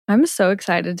I'm so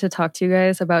excited to talk to you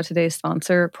guys about today's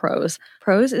sponsor, Prose.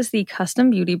 Prose is the custom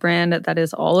beauty brand that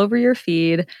is all over your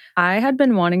feed. I had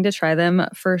been wanting to try them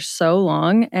for so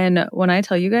long. And when I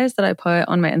tell you guys that I put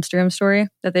on my Instagram story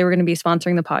that they were going to be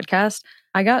sponsoring the podcast,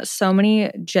 I got so many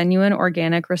genuine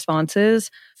organic responses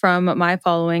from my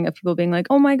following of people being like,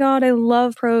 oh my God, I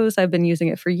love Prose. I've been using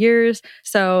it for years.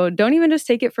 So don't even just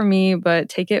take it from me, but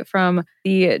take it from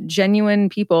the genuine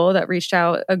people that reached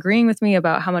out agreeing with me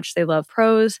about how much they love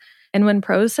Prose. And when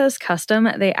Prose says custom,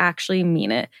 they actually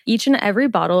mean it. Each and every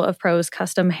bottle of Prose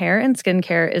custom hair and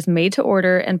skincare is made to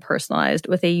order and personalized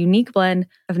with a unique blend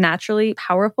of naturally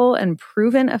powerful and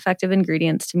proven effective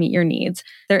ingredients to meet your needs.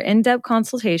 Their in-depth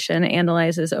consultation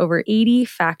analyzes over 80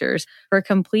 factors for a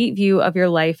complete view of your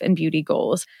life and beauty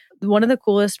goals. One of the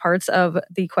coolest parts of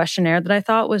the questionnaire that I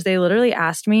thought was they literally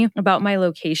asked me about my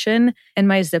location and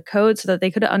my zip code so that they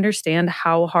could understand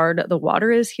how hard the water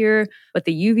is here, what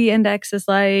the UV index is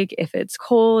like, if it's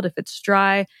cold, if it's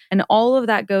dry, and all of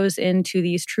that goes into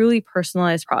these truly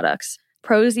personalized products.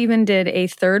 Prose even did a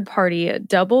third-party,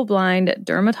 double-blind,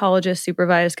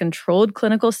 dermatologist-supervised controlled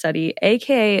clinical study,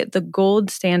 aka the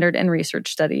gold standard in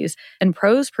research studies, and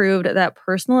Prose proved that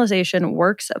personalization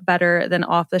works better than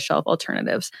off-the-shelf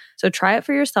alternatives. So try it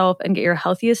for yourself and get your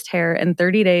healthiest hair in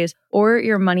 30 days or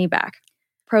your money back.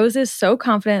 Prose is so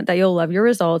confident that you'll love your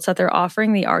results that they're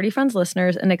offering the Already Friends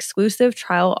listeners an exclusive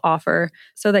trial offer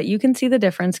so that you can see the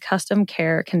difference custom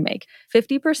care can make.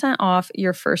 50% off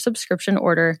your first subscription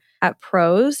order at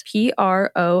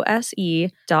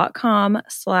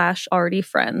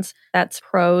prose.com/alreadyfriends. That's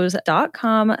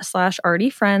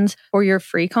prose.com/alreadyfriends for your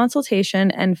free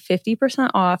consultation and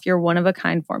 50% off your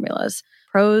one-of-a-kind formulas.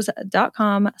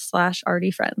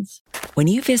 prose.com/alreadyfriends. When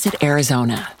you visit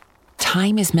Arizona,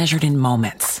 time is measured in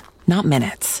moments, not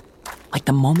minutes. Like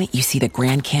the moment you see the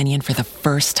Grand Canyon for the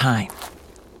first time.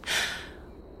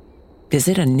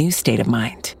 Visit a new state of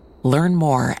mind. Learn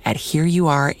more at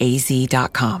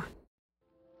hereyouareaz.com.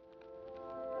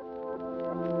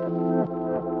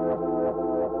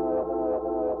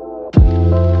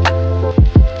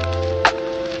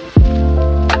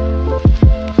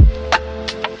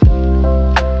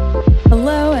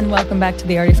 Welcome back to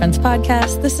the Already Friends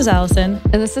podcast. This is Allison.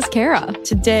 And this is Kara.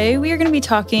 Today, we are going to be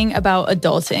talking about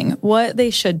adulting, what they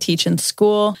should teach in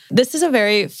school. This is a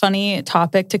very funny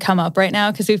topic to come up right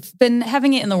now because we've been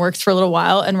having it in the works for a little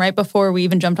while. And right before we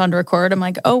even jumped on to record, I'm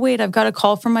like, oh, wait, I've got a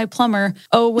call from my plumber.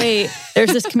 Oh, wait,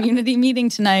 there's this community meeting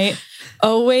tonight.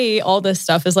 Oh, wait, all this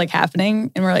stuff is like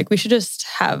happening. And we're like, we should just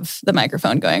have the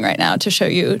microphone going right now to show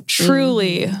you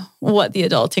truly what the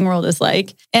adulting world is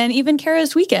like. And even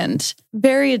Kara's weekend,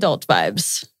 very adult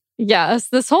vibes. Yes,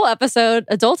 this whole episode,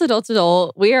 adult.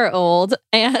 We are old.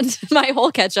 And my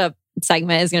whole catch-up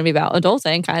segment is going to be about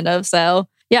adulting, kind of. So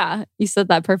yeah, you said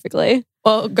that perfectly.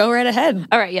 Well, go right ahead.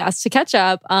 All right, yes. To catch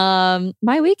up,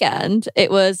 my weekend, it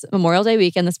was Memorial Day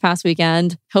weekend this past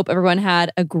weekend. Hope everyone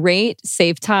had a great,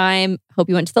 safe time. Hope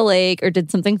you went to the lake or did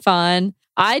something fun.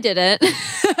 I didn't.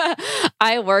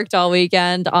 I worked all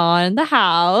weekend on the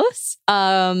house. Me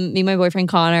and my boyfriend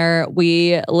Connor,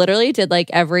 we literally did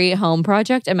like every home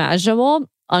project imaginable.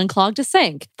 Unclogged a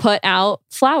sink, put out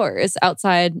flowers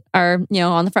outside our,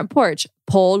 on the front porch,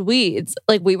 pulled weeds.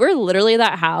 Like we were literally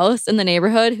that house in the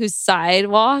neighborhood whose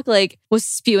sidewalk like was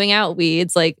spewing out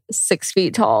weeds like 6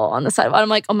 feet tall on the sidewalk. I'm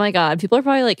like, oh my God, people are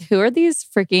probably like, who are these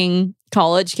freaking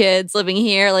college kids living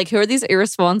here? Like, who are these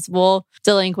irresponsible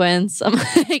delinquents? I'm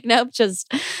like, nope,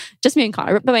 just me and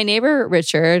Connor. But my neighbor,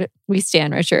 Richard, we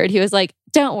stan Richard. He was like,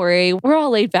 don't worry, we're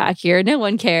all laid back here. No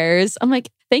one cares. I'm like,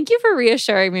 thank you for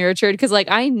reassuring me, Richard, because like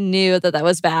I knew that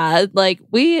was bad. Like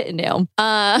we knew.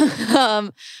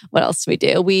 What else did we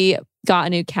do? We got a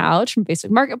new couch from Facebook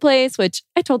Marketplace, which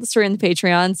I told the story in the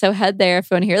Patreon. So head there if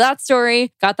you want to hear that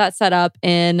story. Got that set up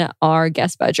in our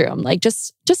guest bedroom. Like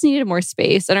just needed more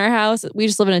space in our house. We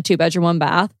just live in a 2-bedroom, 1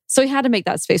 bath. So we had to make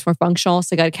that space more functional.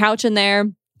 So I got a couch in there,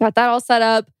 got that all set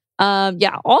up.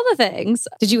 Yeah, all the things.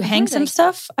 Did you hang some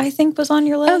stuff I think was on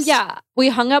your list? Oh yeah. We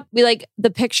hung up,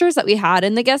 the pictures that we had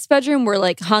in the guest bedroom were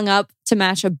like hung up to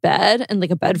match a bed and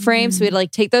like a bed frame. So we had to like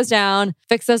take those down,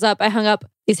 fix those up. I hung up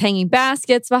these hanging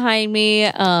baskets behind me.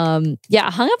 Hung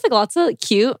up like lots of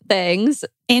cute things.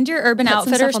 And your Urban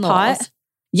Outfitters pot. Walls.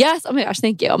 Yes. Oh my gosh,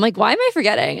 thank you. I'm like, why am I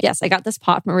forgetting? Yes, I got this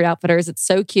pot from Urban Outfitters. It's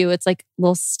so cute. It's like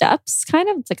little steps, kind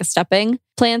of. It's like a stepping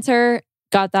planter.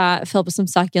 Got that filled with some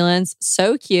succulents.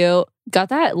 So cute. Got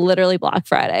that literally Black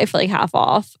Friday for like half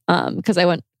off because I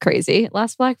went crazy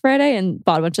last Black Friday and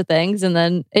bought a bunch of things. And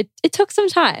then it took some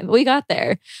time. We got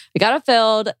there. We got it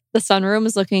filled. The sunroom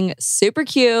was looking super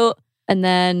cute. And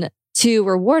then to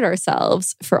reward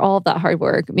ourselves for all of that hard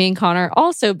work, me and Connor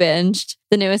also binged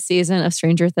the newest season of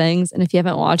Stranger Things. And if you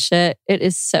haven't watched it, it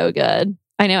is so good.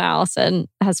 I know Allison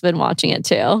has been watching it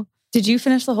too. Did you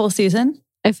finish the whole season?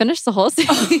 I finished the whole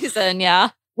season, yeah.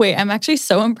 Wait, I'm actually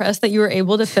so impressed that you were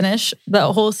able to finish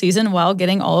the whole season while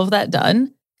getting all of that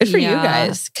done. Good for you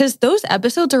guys. Because those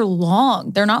episodes are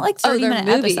long. They're not like 30-minute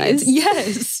episodes.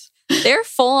 Yes. They're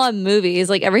full on movies.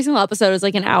 Like every single episode is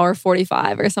like an hour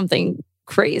 45 or something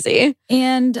crazy.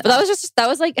 But that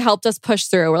was like helped us push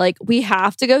through. We're like, we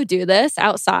have to go do this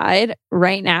outside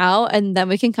right now. And then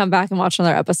we can come back and watch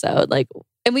another episode. Like,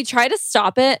 and we try to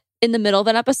stop it in the middle of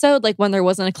an episode, like when there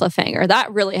wasn't a cliffhanger.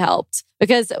 That really helped.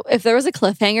 Because if there was a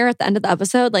cliffhanger at the end of the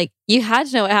episode, like you had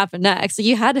to know what happened next. Like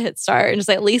you had to hit start and just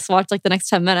like, at least watch like the next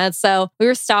 10 minutes. So we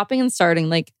were stopping and starting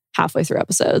like halfway through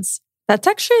episodes. That's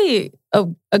actually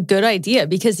a good idea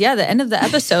because, yeah, the end of the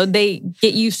episode, they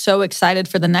get you so excited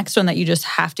for the next one that you just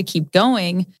have to keep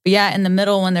going. But yeah, in the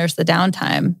middle when there's the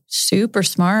downtime, super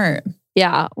smart.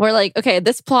 Yeah, we're like, okay,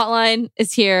 this plot line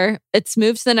is here. It's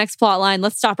moved to the next plot line.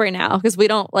 Let's stop right now because we're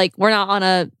not on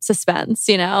a suspense,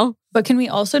 you know? But can we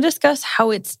also discuss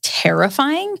how it's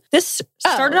terrifying? This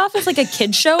started off as like a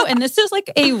kid's show and this is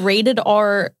like a rated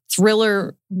R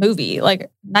thriller movie, like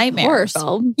nightmares. Horror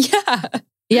film. Yeah.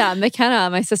 Yeah, McKenna,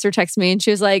 my sister, texted me and she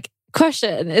was like,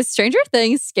 question, is Stranger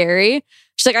Things scary?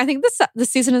 She's like, I think this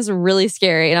season is really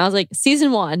scary. And I was like,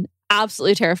 season 1,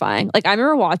 absolutely terrifying. Like I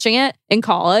remember watching it in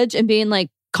college and being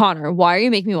like, Connor, why are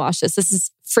you making me watch this? This is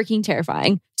freaking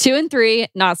terrifying. 2 and 3,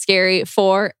 not scary.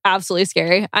 4, absolutely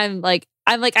scary. I'm like,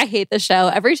 I hate this show.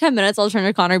 Every 10 minutes I'll turn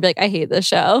to Connor and be like, I hate this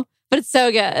show. But it's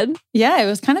so good. Yeah, it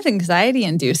was kind of anxiety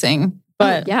inducing.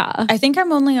 But yeah. I think we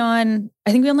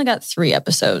only got 3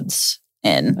 episodes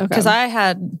in because I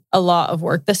had a lot of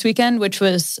work this weekend, which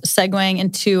was segueing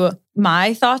into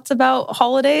my thoughts about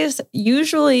holidays.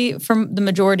 Usually from the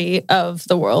majority of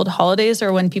the world, holidays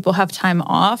are when people have time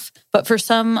off. But for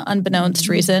some unbeknownst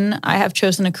reason, I have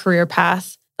chosen a career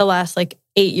path the last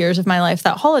 8 years of my life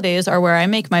that holidays are where I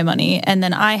make my money. And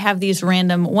then I have these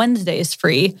random Wednesdays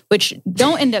free, which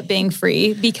don't end up being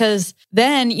free because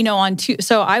then,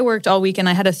 so I worked all weekend.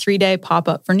 I had a 3-day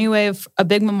pop-up for New Wave, a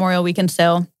big Memorial weekend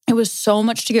sale. It was so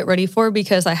much to get ready for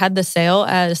because I had the sale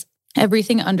as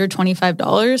everything under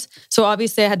 $25. So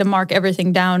obviously I had to mark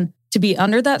everything down to be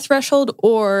under that threshold,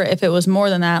 or if it was more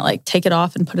than that, take it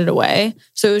off and put it away.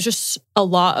 So it was just a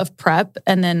lot of prep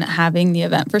and then having the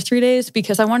event for 3 days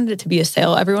because I wanted it to be a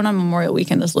sale. Everyone on Memorial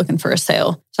Weekend is looking for a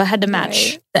sale. So I had to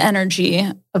match the energy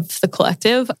of the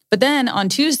collective. But then on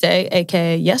Tuesday,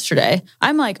 aka yesterday,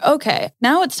 I'm like, okay,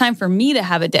 now it's time for me to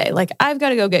have a day. I've got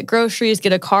to go get groceries,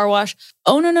 get a car wash.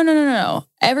 Oh, no.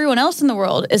 Everyone else in the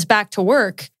world is back to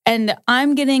work and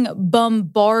I'm getting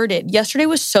bombarded. Yesterday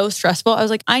was so stressful. I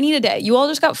was like, I need a day. You all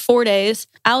just got 4 days.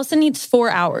 Allison needs 4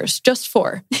 hours, just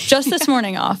 4, just this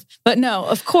morning off. But no,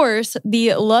 of course,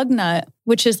 the lug nut,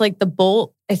 which is the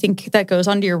bolt, I think that goes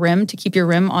onto your rim to keep your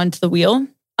rim onto the wheel.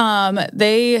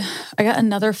 I got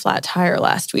another flat tire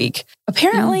last week.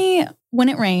 Apparently, when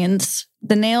it rains,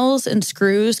 the nails and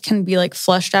screws can be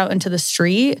flushed out into the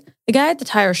street. The guy at the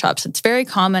tire shops, it's very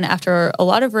common after a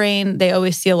lot of rain, they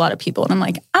always see a lot of people. And I'm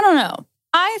like, I don't know.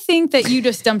 I think that you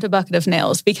just dumped a bucket of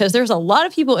nails because there's a lot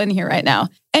of people in here right now.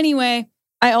 Anyway,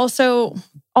 all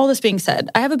this being said,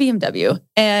 I have a BMW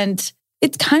and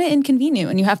it's kind of inconvenient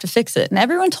when you have to fix it. And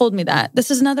everyone told me that.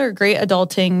 This is another great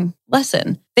adulting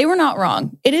lesson. They were not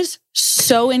wrong. It is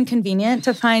so inconvenient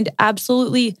to find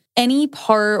absolutely any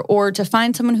part or to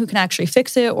find someone who can actually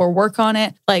fix it or work on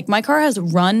it. My car has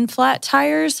run flat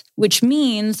tires, which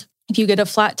means if you get a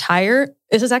flat tire,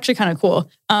 this is actually kind of cool.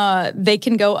 They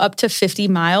can go up to 50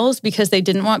 miles because they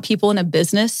didn't want people in a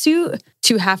business suit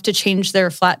to have to change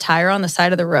their flat tire on the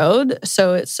side of the road.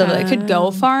 So that it could go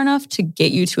far enough to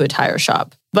get you to a tire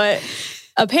shop. But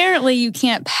apparently you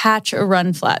can't patch a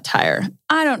run flat tire.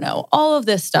 I don't know, all of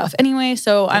this stuff. Anyway,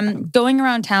 so I'm going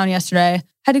around town yesterday.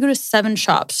 Had to go to 7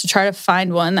 shops to try to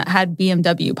find one that had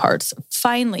BMW parts.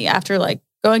 Finally, after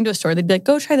going to a store, they'd be like,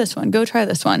 go try this one, go try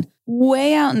this one.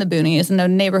 Way out in the boonies in a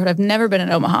neighborhood. I've never been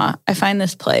in Omaha. I find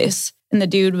this place and the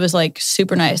dude was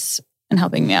super nice and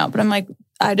helping me out. But I'm like,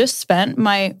 I just spent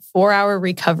my 4-hour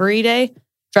recovery day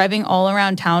driving all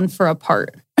around town for a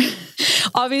part.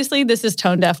 Obviously, this is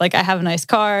tone deaf. I have a nice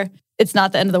car. It's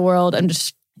not the end of the world. I'm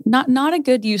just not a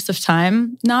good use of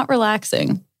time, not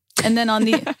relaxing. And then on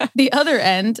the other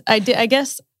end, I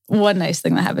guess one nice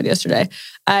thing that happened yesterday,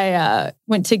 I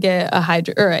went to get an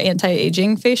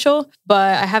anti-aging facial,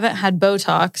 but I haven't had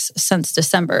Botox since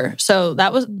December. So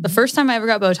that was the first time I ever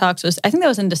got Botox I think that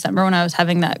was in December when I was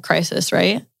having that crisis,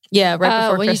 right? Yeah, right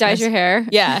before when Christmas. you dyed your hair.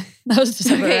 Yeah, that was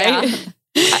December, Okay, right?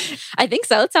 yeah. I think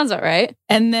so. That sounds about right.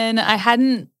 And then I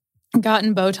hadn't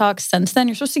gotten Botox since then.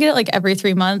 You're supposed to get it like every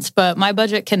 3 months, but my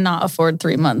budget cannot afford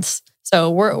 3 months. So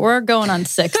we're going on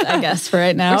 6, I guess, for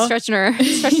right now. We're stretching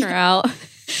her out.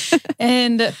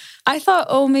 And I thought,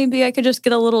 oh, maybe I could just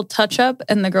get a little touch up.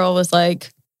 And the girl was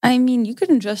like, I mean, you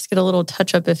can just get a little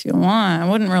touch up if you want. I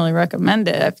wouldn't really recommend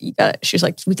it if you got it. She's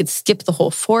like, we could skip the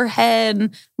whole forehead.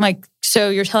 I'm like, so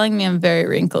you're telling me I'm very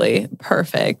wrinkly.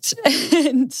 Perfect.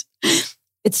 And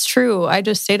it's true. I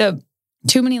just stayed up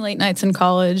too many late nights in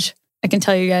college. I can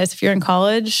tell you guys, if you're in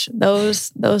college,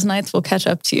 those nights will catch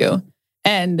up to you.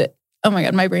 And oh my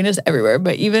God, my brain is everywhere.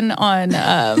 But even on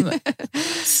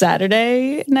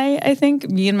Saturday night, I think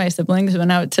me and my siblings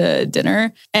went out to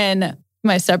dinner, and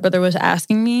my stepbrother was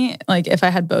asking me like if I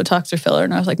had Botox or filler.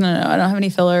 And I was like, no, I don't have any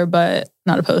filler, but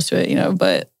not opposed to it,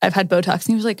 but I've had Botox. And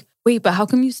he was like, wait, but how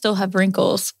come you still have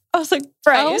wrinkles? I was like,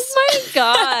 Bryce. Oh my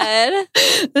God.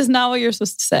 That's not what you're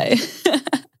supposed to say.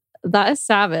 That is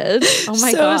savage. Oh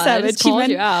my So God. savage. I just called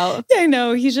you out. Yeah, I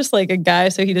know. He's just like a guy,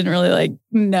 so he didn't really like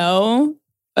know.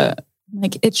 But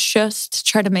like, it's just to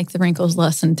try to make the wrinkles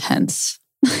less intense.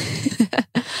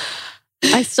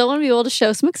 I still want to be able to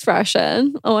show some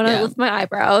expression. I want to lift my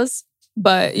eyebrows.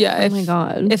 But yeah, Oh my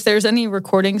God. if there's any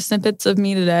recording snippets of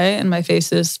me today and my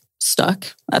face is stuck,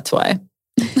 that's why.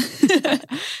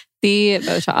 The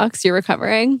Botox, you're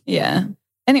recovering. Yeah.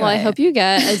 Anyway. Well, I hope you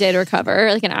get a day to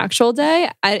recover, like an actual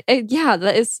day. Yeah,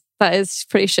 that is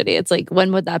pretty shitty. It's like,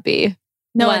 when would that be?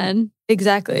 No, when?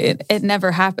 Exactly. It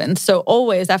never happens. So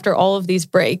always after all of these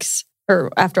breaks or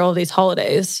after all of these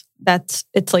holidays,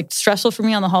 it's like stressful for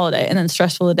me on the holiday and then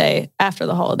stressful the day after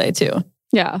the holiday too.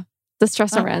 Yeah. The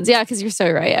stress never ends. Yeah, because you're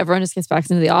so right. Everyone just gets back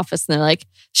into the office and they're like,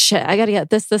 shit, I got to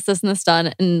get this, and this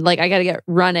done. And like, I got to get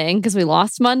running because we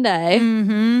lost Monday.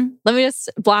 Mm-hmm. Let me just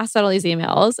blast out all these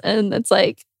emails. And it's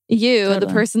like, the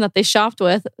person that they shopped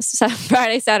with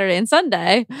Friday, Saturday, and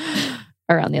Sunday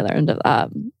are on the other end of that.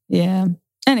 Yeah.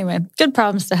 Anyway, good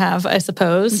problems to have, I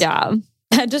suppose. Yeah.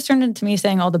 It just turned into me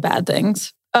saying all the bad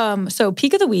things. So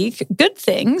peak of the week, good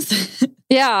things.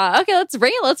 Yeah. Okay, let's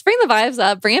bring the vibes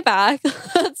up. Bring it back.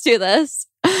 Let's do this.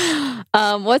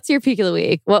 What's your peak of the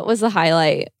week? What was the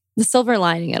highlight? The silver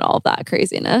lining in all of that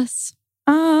craziness?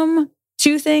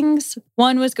 2 things.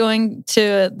 One was going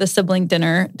to the sibling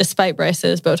dinner, despite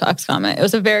Bryce's Botox comment. It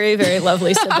was a very, very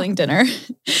lovely sibling dinner.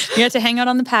 We got to hang out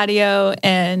on the patio,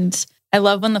 and I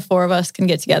love when the 4 of us can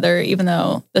get together, even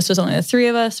though this was only the 3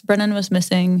 of us. Brennan was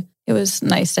missing. It was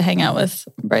nice to hang out with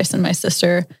Bryce and my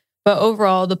sister. But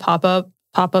overall, the pop-up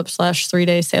 /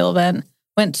 3-day sale event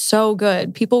went so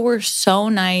good. People were so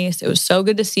nice. It was so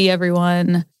good to see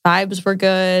everyone. Vibes were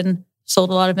good.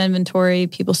 Sold a lot of inventory.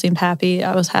 People seemed happy.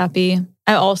 I was happy.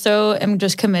 I also am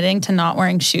just committing to not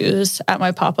wearing shoes at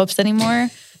my pop-ups anymore.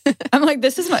 I'm like,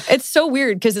 it's so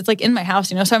weird because it's like in my house,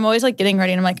 So I'm always like getting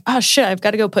ready and I'm like, oh shit, I've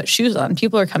got to go put shoes on.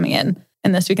 People are coming in.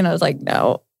 And this weekend I was like,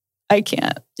 no, I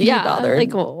can't. Be bothered.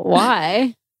 Like,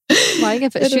 why? Why you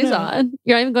put shoes on?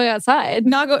 You're not even going outside.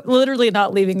 Literally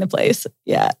not leaving the place.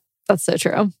 Yeah. That's so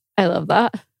true. I love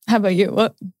that. How about you?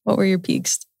 What were your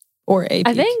peaks or a peak?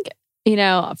 I think,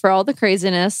 for all the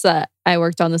craziness that I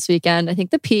worked on this weekend, I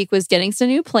think the peak was getting some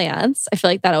new plants. I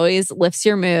feel like that always lifts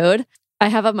your mood. I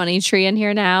have a money tree in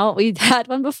here now. We had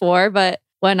one before, but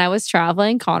when I was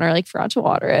traveling, Connor forgot to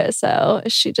water it. So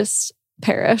she just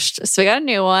perished. So we got a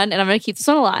new one, and I'm going to keep this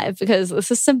one alive because this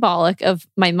is symbolic of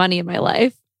my money in my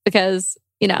life. Because,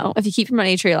 if you keep your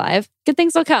money tree alive, good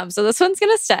things will come. So this one's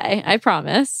going to stay. I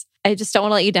promise. I just don't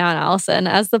want to let you down, Allison.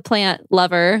 As the plant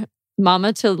lover,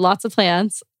 mama to lots of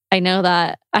plants, I know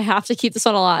that I have to keep this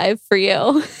one alive for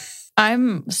you.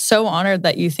 I'm so honored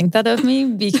that you think that of me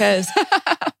because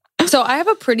so I have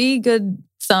a pretty good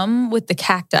thumb with the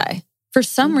cacti. For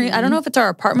some reason, I don't know if it's our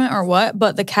apartment or what,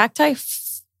 but the cacti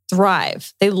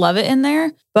thrive. They love it in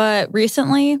there. But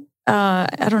recently,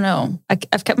 I don't know.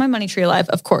 I've kept my money tree alive,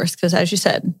 of course, because as you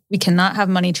said, we cannot have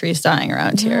money trees dying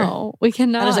around here. No, we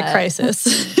cannot. That is a crisis.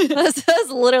 This is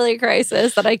literally a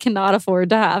crisis that I cannot afford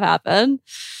to have happen.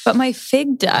 But my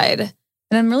fig died,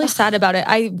 and I'm really sad about it.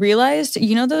 I realized,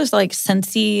 those like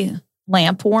Scentsy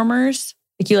lamp warmers?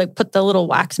 Like you put the little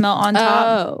wax melt on top.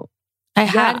 Oh, I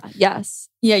had. Yes.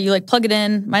 Yeah, you plug it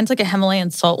in. Mine's like a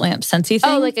Himalayan salt lamp Scentsy thing.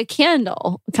 Oh, like a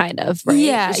candle, kind of, right?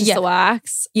 Yeah, it's just the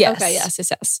wax. Yes. Okay,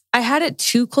 yes. I had it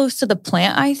too close to the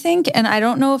plant, I think. And I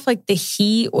don't know if the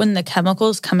heat when the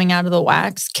chemicals coming out of the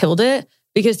wax killed it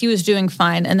because he was doing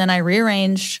fine. And then I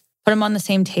rearranged, put him on the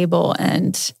same table,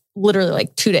 and literally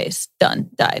 2 days,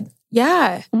 done, died.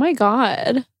 Yeah. Oh my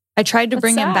God. I tried to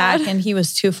bring him back and he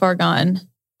was too far gone.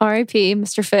 R.I.P.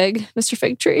 Mr. Fig, Mr.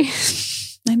 Fig Tree.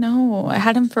 I know. I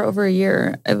had him for over a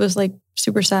year. It was like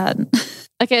super sad.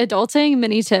 Okay, adulting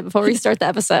mini tip before we start the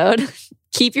episode.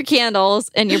 Keep your candles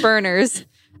and your burners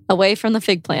away from the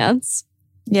fig plants.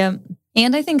 Yeah.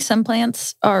 And I think some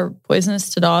plants are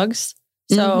poisonous to dogs.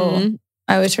 So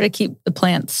I always try to keep the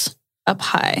plants up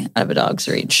high out of a dog's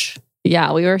reach.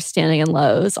 Yeah, we were standing in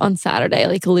Lowe's on Saturday,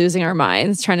 like losing our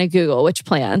minds, trying to Google which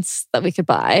plants that we could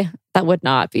buy that would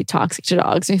not be toxic to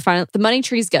dogs. And we find the money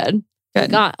tree's good. We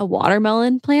got a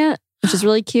watermelon plant, which is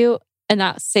really cute and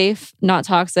not safe, not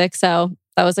toxic. So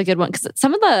that was a good one. Because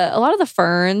a lot of the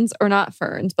ferns, or not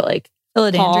ferns, but like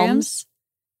philodendrons,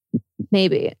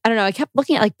 maybe. I don't know. I kept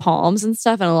looking at like palms and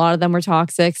stuff, and a lot of them were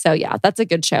toxic. So yeah, that's a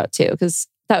good shout too, because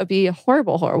that would be a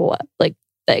horrible like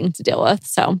thing to deal with.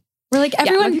 So we're like,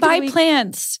 everyone buy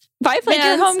plants. Buy plants. Make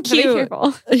your home cute.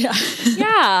 Yeah.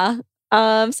 Yeah.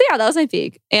 So yeah, that was my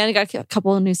peak. And I got a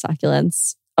couple of new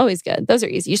succulents. Always good. Those are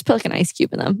easy. You just put like an ice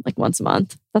cube in them like once a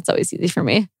month. That's always easy for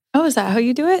me. Oh, is that how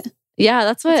you do it? Yeah,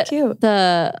 that's what cute.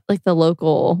 the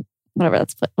local, whatever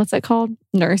what's that called?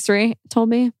 Nursery told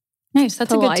me. Nice. That's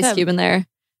put a good ice cube in there.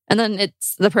 And then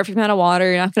it's the perfect amount of water.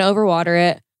 You're not going to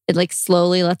overwater it. It like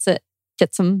slowly lets it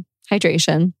get some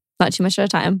hydration. Not too much at a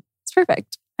time. It's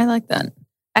perfect. I like that.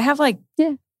 I have like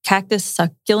cactus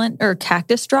succulent or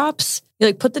cactus drops. You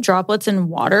like put the droplets in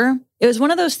water. It was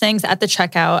one of those things at the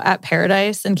checkout at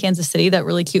Paradise in Kansas City, that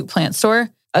really cute plant store.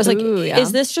 I was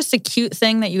is this just a cute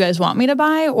thing that you guys want me to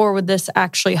buy, or would this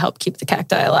actually help keep the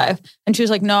cacti alive? And she was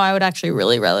like, no, I would actually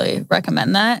really, really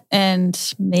recommend that. And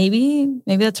maybe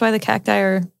that's why the cacti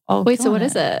are all Wait, so what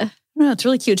is it? I don't know. It's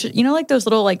really cute. You know, like those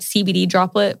little like CBD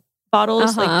droplet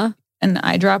bottles, like an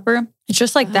eyedropper. It's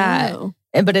just like that.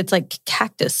 But it's like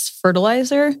cactus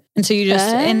fertilizer. And so you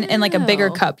just, in like a bigger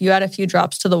cup, you add a few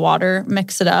drops to the water,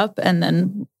 mix it up, and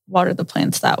then water the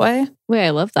plants that way. Wait,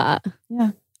 I love that.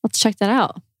 Yeah. Let's check that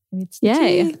out.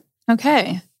 Yay.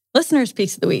 Okay. Listeners'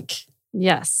 Peaks of the Week.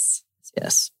 Yes.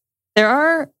 There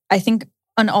are, I think,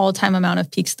 an all-time amount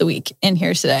of Peaks of the Week in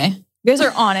here today. You guys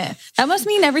are on it. That must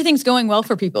mean everything's going well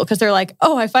for people, because they're like,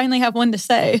 oh, I finally have one to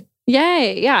say.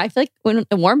 Yay. Yeah. I feel like when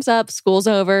it warms up, school's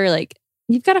over, like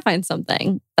you've got to find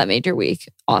something that made your week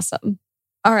awesome.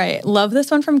 All right. Love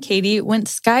this one from Katie. Went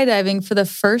skydiving for the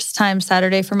first time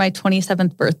Saturday for my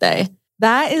 27th birthday.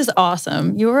 That is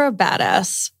awesome. You are a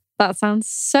badass. That sounds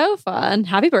so fun.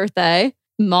 Happy birthday.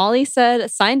 Molly said,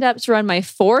 signed up to run my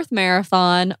 4th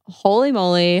marathon. Holy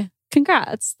moly.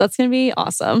 Congrats. That's going to be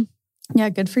awesome. Yeah,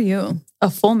 good for you.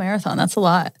 A full marathon. That's a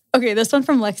lot. Okay, this one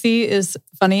from Lexi is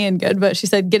funny and good, but she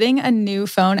said, getting a new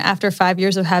phone after 5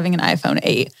 years of having an iPhone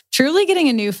 8. Truly getting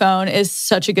a new phone is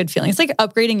such a good feeling. It's like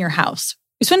upgrading your house.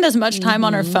 We spend as much time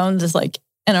on our phones as like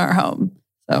in our home.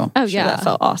 So that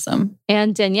felt awesome.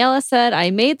 And Daniela said,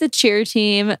 I made the cheer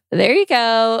team. There you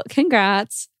go.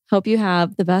 Congrats. Hope you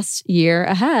have the best year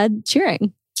ahead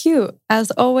cheering. Cute. As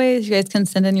always, you guys can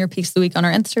send in your Peaks of the Week on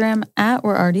our Instagram at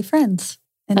We're Already Friends.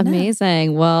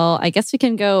 Amazing. Well, I guess we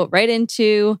can go right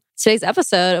into today's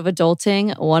episode of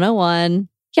Adulting 101.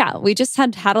 Yeah, we just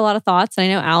had a lot of thoughts. And I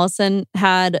know Allison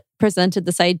had presented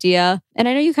this idea. And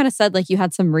I know you kind of said like you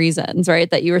had some reasons, right,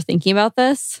 that you were thinking about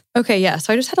this. Okay, yeah.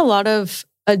 So I just had a lot of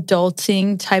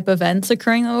adulting type events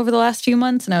occurring over the last few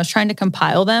months, and I was trying to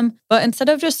compile them. But instead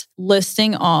of just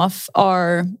listing off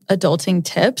our adulting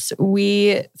tips,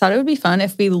 we thought it would be fun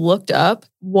if we looked up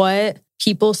what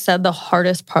people said the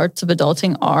hardest parts of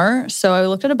adulting are. So I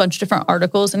looked at a bunch of different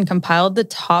articles and compiled the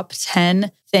top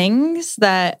 10 things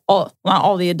that not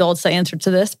all the adults that answered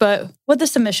to this, but what the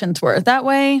submissions were. That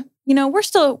way, you know, we're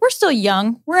still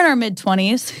young. We're in our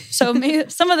mid-20s. So maybe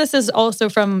some of this is also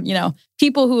from, you know,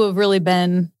 people who have really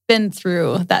been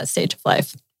through that stage of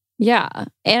life. Yeah.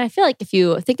 And I feel like if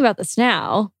you think about this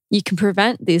now, you can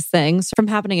prevent these things from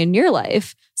happening in your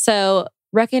life. So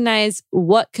recognize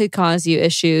what could cause you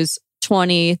issues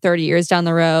 20, 30 years down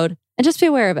the road, and just be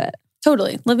aware of it.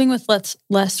 Totally. Living with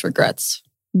less regrets.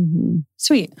 Mm-hmm.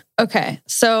 Sweet. Okay.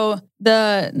 So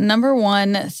the number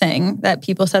one thing that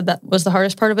people said that was the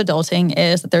hardest part of adulting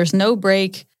is that there's no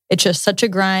break. It's just such a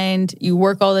grind. You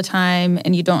work all the time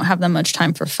and you don't have that much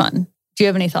time for fun. Do you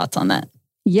have any thoughts on that?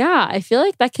 Yeah, I feel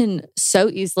like that can so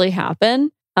easily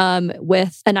happen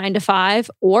with a 9-to-5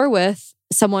 or with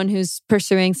someone who's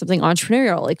pursuing something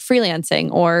entrepreneurial, like freelancing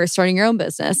or starting your own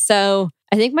business. So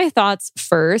I think my thoughts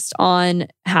first on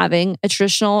having a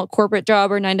traditional corporate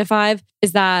job or 9-to-5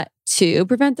 is that to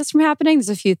prevent this from happening, there's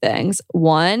a few things.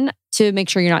 One, to make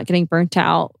sure you're not getting burnt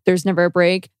out. There's never a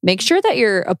break. Make sure that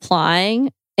you're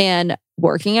applying and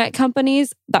working at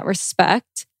companies that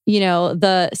respect, you know,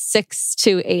 the 6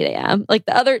 to 8 a.m., like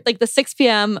the 6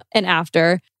 p.m. and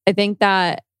after. I think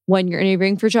that when you're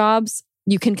interviewing for jobs,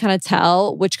 you can kind of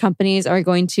tell which companies are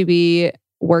going to be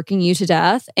working you to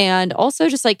death. And also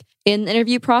just like in the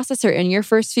interview process or in your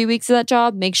first few weeks of that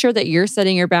job, make sure that you're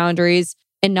setting your boundaries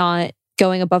and not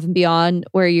going above and beyond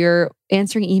where you're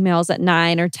answering emails at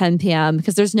 9 or 10 p.m.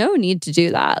 because there's no need to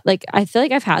do that. Like, I feel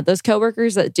like I've had those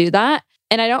coworkers that do that.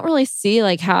 And I don't really see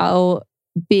like how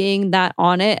being that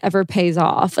on it ever pays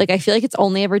off. Like, I feel like it's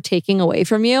only ever taking away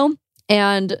from you.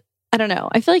 And I don't know.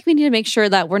 I feel like we need to make sure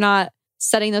that we're not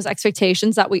setting those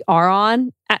expectations that we are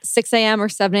on at 6 a.m. or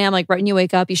 7 a.m. Like right when you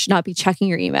wake up, you should not be checking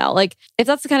your email. Like if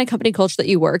that's the kind of company culture that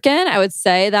you work in, I would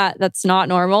say that that's not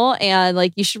normal. And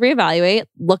like you should reevaluate,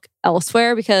 look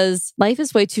elsewhere because life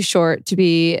is way too short to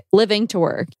be living to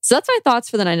work. So that's my thoughts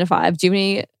for the 9 to 5. Do you have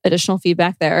any additional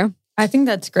feedback there? I think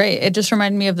that's great. It just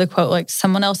reminded me of the quote, like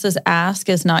someone else's ask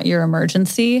is not your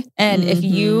emergency. And if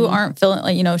you aren't feeling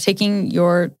like, taking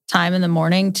your time in the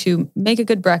morning to make a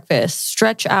good breakfast,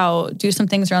 stretch out, do some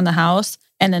things around the house,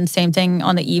 and then same thing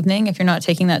on the evening, if you're not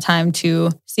taking that time to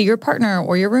see your partner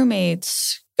or your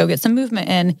roommates, go get some movement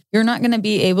in, you're not going to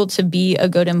be able to be a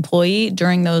good employee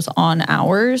during those on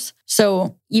hours.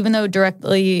 So even though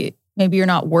directly, maybe you're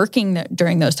not working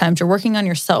during those times, you're working on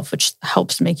yourself, which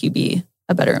helps make you be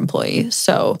a better employee.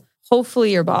 So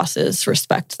hopefully your bosses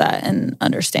respect that and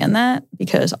understand that,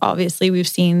 because obviously we've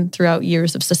seen throughout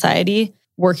years of society,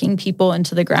 working people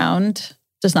into the ground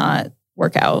does not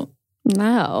work out.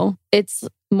 No, it's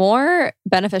more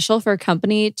beneficial for a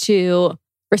company to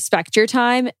respect your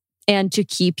time and to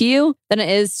keep you than it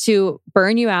is to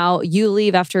burn you out. You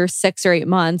leave after 6 or 8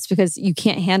 months because you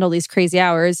can't handle these crazy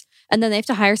hours. And then they have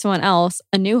to hire someone else.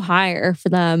 A new hire for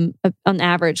them on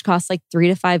average costs like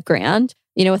 $3,000 to $5,000,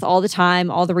 with all the time,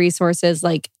 all the resources,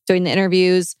 like doing the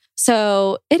interviews.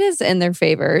 So it is in their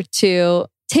favor to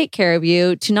take care of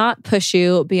you, to not push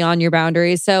you beyond your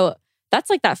boundaries. So that's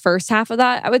like that first half of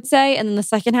that, I would say. And then the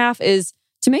second half is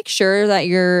to make sure that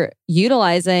you're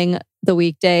utilizing the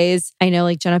weekdays. I know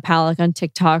like Jenna Palick on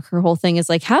TikTok, her whole thing is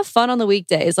like, have fun on the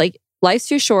weekdays. Like life's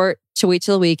too short to wait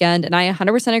till the weekend. And I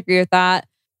 100% agree with that.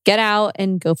 Get out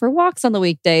and go for walks on the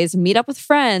weekdays, meet up with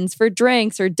friends for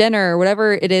drinks or dinner or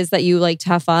whatever it is that you like to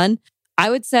have fun.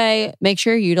 I would say make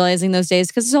sure you're utilizing those days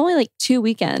because there's only like 2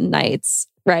 weekend nights,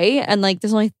 right? And like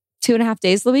there's only 2.5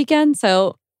 days of the weekend.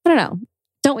 So I don't know.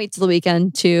 Don't wait till the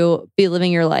weekend to be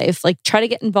living your life. Like try to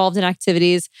get involved in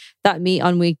activities that meet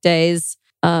on weekdays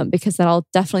because that'll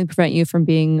definitely prevent you from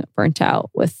being burnt out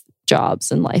with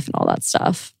jobs and life and all that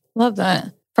stuff. Love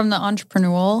that. From the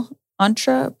entrepreneurial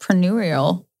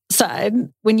side,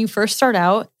 when you first start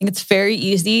out, I think it's very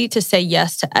easy to say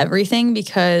yes to everything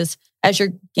because as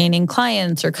you're gaining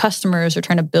clients or customers or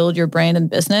trying to build your brand and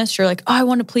business, you're like, oh, I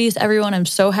want to please everyone. I'm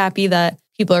so happy that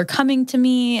people are coming to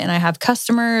me and I have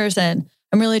customers and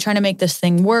I'm really trying to make this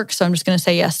thing work. So I'm just going to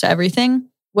say yes to everything,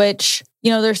 which,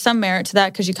 there's some merit to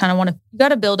that because you kind of you got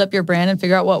to build up your brand and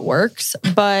figure out what works.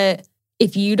 But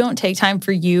if you don't take time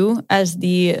for you as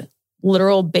the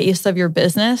literal base of your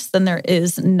business, then there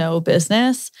is no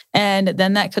business. And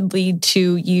then that could lead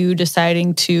to you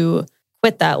deciding to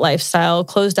quit that lifestyle,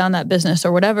 close down that business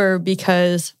or whatever,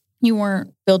 because you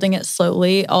weren't building it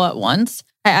slowly all at once.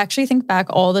 I actually think back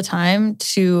all the time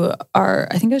to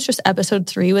I think it was just episode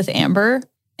 3 with Amber.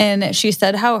 And she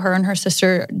said how her and her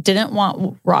sister didn't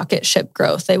want rocket ship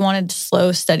growth. They wanted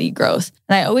slow, steady growth.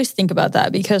 And I always think about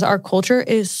that because our culture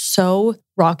is so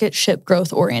rocket ship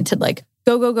growth oriented, like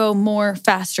go, more,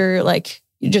 faster. Like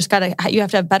you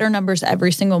have to have better numbers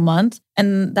every single month.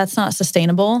 And that's not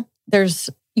sustainable.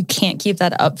 You can't keep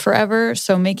that up forever.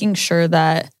 So making sure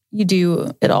that you do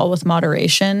it all with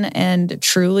moderation and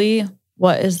truly,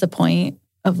 what is the point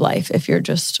of life if you're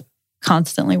just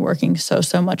constantly working so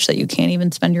much that you can't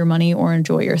even spend your money or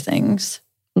enjoy your things?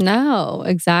 No,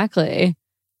 exactly.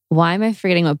 Why am I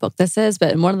forgetting what book this is?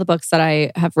 But in one of the books that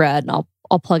I have read, and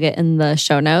I'll plug it in the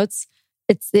show notes,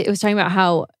 it was talking about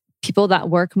how people that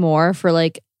work more for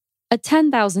like a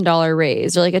 $10,000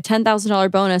 raise or like a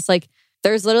 $10,000 bonus, like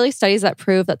there's literally studies that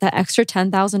prove that extra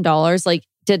 $10,000 like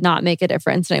did not make a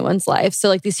difference in anyone's life. So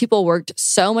like these people worked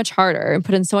so much harder and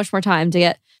put in so much more time to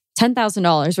get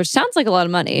 $10,000, which sounds like a lot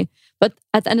of money. But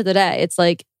at the end of the day, it's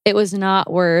like it was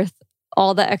not worth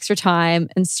all the extra time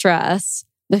and stress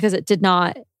because it did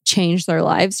not change their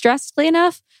lives drastically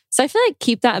enough. So I feel like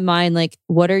keep that in mind. Like,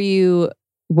 what are you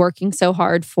working so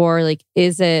hard for? Like,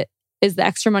 is the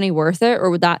extra money worth it? Or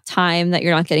would that time that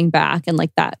you're not getting back and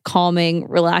like that calming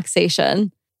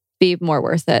relaxation be more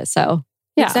worth it? So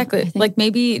yeah. Exactly. Like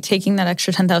maybe taking that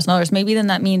extra $10,000, maybe then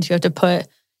that means you have to put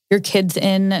your kids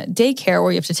in daycare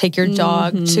or you have to take your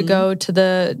dog to go to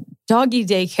the doggy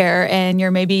daycare and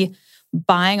you're maybe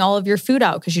buying all of your food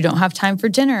out because you don't have time for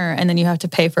dinner. And then you have to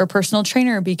pay for a personal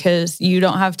trainer because you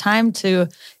don't have time to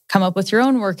come up with your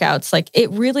own workouts. Like it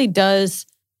really does,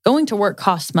 going to work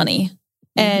costs money.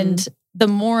 And the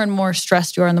more and more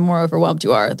stressed you are and the more overwhelmed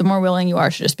you are, the more willing you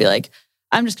are to just be like,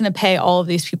 I'm just going to pay all of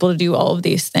these people to do all of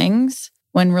these things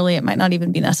when really it might not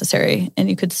even be necessary. And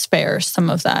you could spare some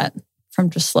of that from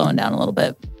just slowing down a little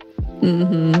bit.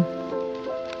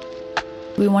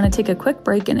 We want to take a quick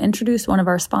break and introduce one of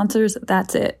our sponsors,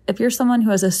 That's It. If you're someone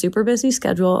who has a super busy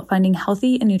schedule, finding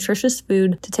healthy and nutritious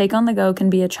food to take on the go can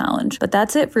be a challenge. But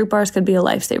That's It fruit bars could be a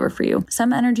lifesaver for you.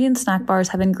 Some energy and snack bars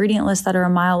have ingredient lists that are a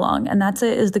mile long, and That's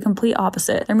It is the complete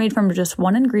opposite. They're made from just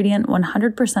one ingredient,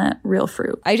 100% real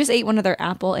fruit. I just ate one of their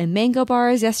apple and mango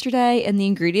bars yesterday, and the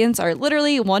ingredients are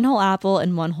literally one whole apple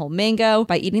and one whole mango.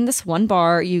 By eating this one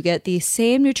bar, you get the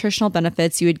same nutritional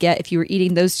benefits you would get if you were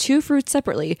eating those two fruits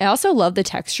separately. I also love the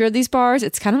texture of these bars.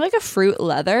 It's kind of like a fruit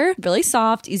leather, really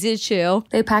soft, easy to chew.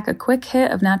 They pack a quick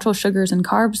hit of natural sugars and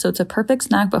carbs, so it's a perfect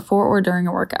snack before or during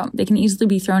a workout. They can easily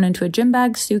be thrown into a gym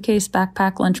bag, suitcase,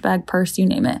 backpack, lunch bag, purse, you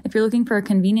name it. If you're looking for a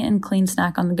convenient and clean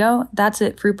snack on the go, That's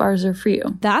It fruit bars are for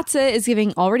you. That's It is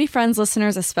giving Already Friends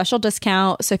listeners a special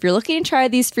discount. So if you're looking to try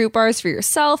these fruit bars for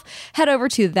yourself, head over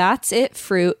to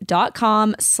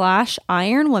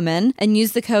that'sitfruit.com/ironwomen and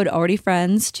use the code Already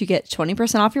Friends to get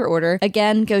 20% off your order.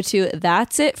 Again, go to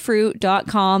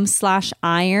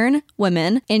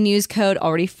that'sitfruit.com/ironwomen and use code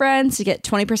Already Friends to get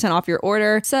 20% off your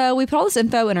order. So we put all this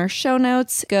info in our show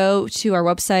notes. Go to our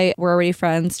website,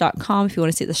 we'realreadyfriends.com if you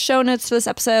want to see the show notes for this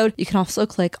episode. You can also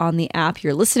click on the app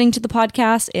you're listening to the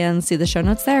podcast and see the show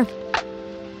notes there.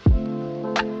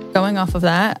 Going off of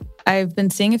that, I've been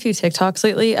seeing a few TikToks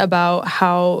lately about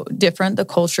how different the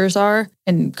cultures are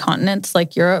in continents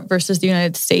like Europe versus the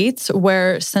United States,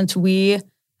 where since we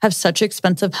have such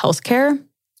expensive healthcare,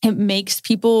 it makes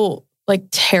people like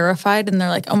terrified and they're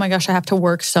like, oh my gosh, I have to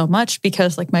work so much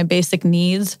because like my basic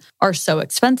needs are so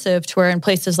expensive, to where in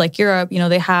places like Europe,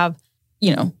 they have,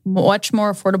 much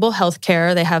more affordable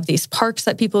healthcare. They have these parks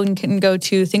that people can go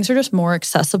to. Things are just more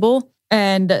accessible.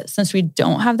 And since we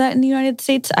don't have that in the United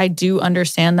States, I do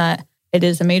understand that it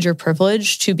is a major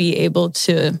privilege to be able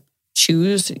to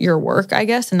choose your work, I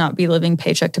guess, and not be living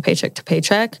paycheck to paycheck to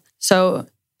paycheck. So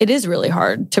it is really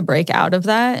hard to break out of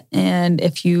that. And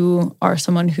if you are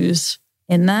someone who's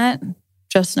in that,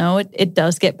 just know it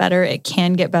does get better. It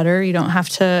can get better. You don't have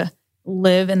to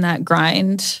live in that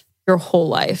grind your whole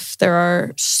life. There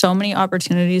are so many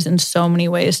opportunities and so many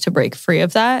ways to break free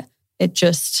of that.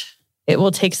 It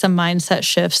will take some mindset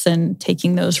shifts and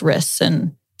taking those risks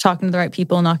and talking to the right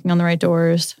people, knocking on the right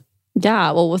doors.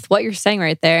 Yeah, well, with what you're saying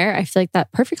right there, I feel like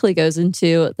that perfectly goes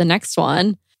into the next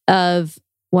one of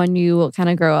when you kind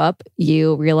of grow up,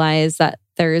 you realize that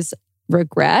there's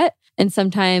regret and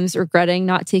sometimes regretting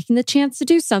not taking the chance to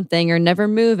do something or never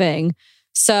moving.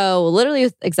 So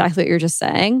literally exactly what you're just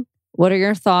saying. What are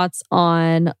your thoughts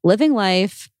on living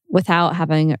life without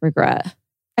having regret?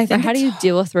 Or how do you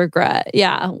deal with regret?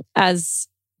 Yeah, as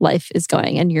life is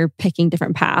going and you're picking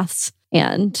different paths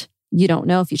and you don't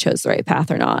know if you chose the right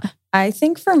path or not. I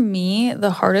think for me,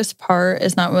 the hardest part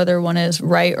is not whether one is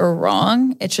right or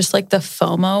wrong. It's just like the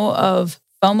FOMO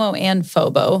and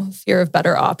FOBO, fear of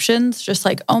better options. Just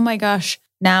like, oh my gosh,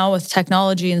 now with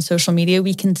technology and social media,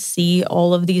 we can see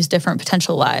all of these different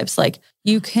potential lives. Like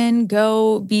you can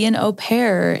go be an au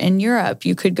pair in Europe.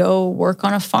 You could go work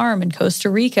on a farm in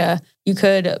Costa Rica. You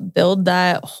could build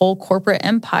that whole corporate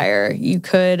empire. You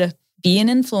could be an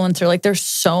influencer. Like there's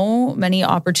so many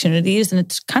opportunities and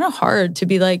it's kind of hard to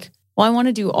be like, well, I want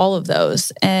to do all of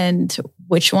those. And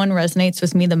which one resonates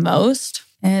with me the most?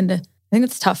 And I think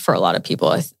it's tough for a lot of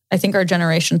people. I think our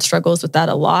generation struggles with that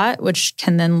a lot, which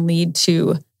can then lead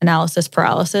to analysis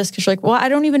paralysis because you're like, well, I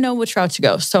don't even know which route to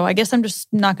go. So I guess I'm just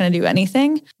not going to do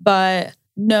anything. But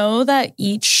know that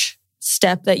each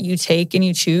step that you take and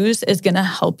you choose is going to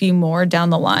help you more down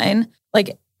the line.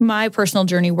 Like my personal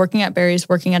journey, working at Barry's,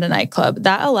 working at a nightclub,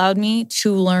 that allowed me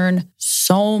to learn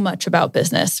so much about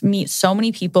business, meet so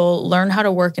many people, learn how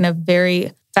to work in a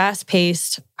very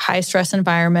fast-paced, high-stress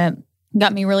environment.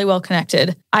 Got me really well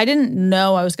connected. I didn't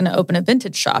know I was going to open a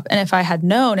vintage shop. And if I had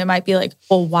known, it might be like,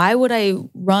 well, why would I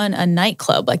run a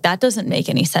nightclub? Like that doesn't make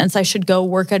any sense. I should go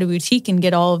work at a boutique and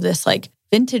get all of this like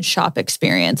vintage shop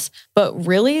experience. But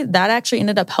really, that actually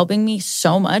ended up helping me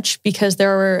so much because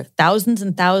there were thousands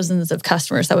and thousands of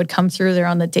customers that would come through there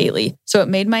on the daily. So it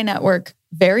made my network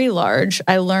very large.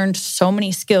 I learned so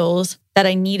many skills that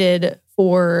I needed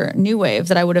for New Wave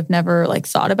that I would have never like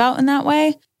thought about in that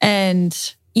way. And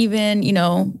even,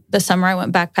 the summer I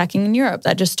went backpacking in Europe,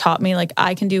 that just taught me like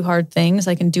I can do hard things.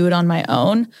 I can do it on my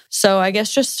own. So I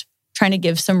guess just trying to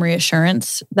give some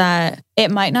reassurance that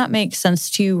it might not make sense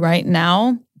to you right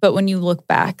now, but when you look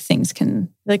back, things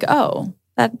can like, oh,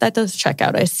 that does check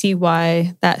out. I see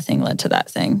why that thing led to that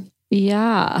thing.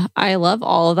 Yeah, I love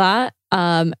all of that.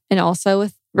 And also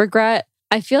with regret,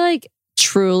 I feel like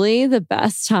truly the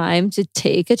best time to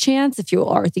take a chance, if you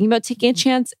are thinking about taking a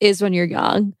chance, is when you're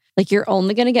young. Like you're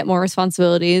only going to get more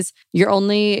responsibilities. You're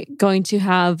only going to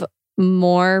have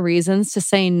more reasons to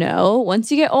say no once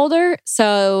you get older.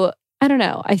 So I don't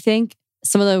know. I think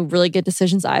some of the really good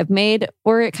decisions I've made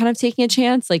were kind of taking a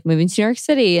chance, like moving to New York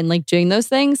City and like doing those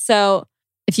things. So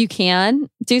if you can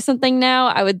do something now,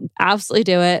 I would absolutely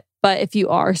do it. But if you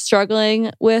are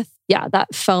struggling with,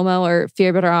 that FOMO or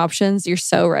fear of better options, you're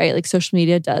so right. Like social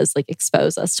media does like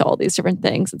expose us to all these different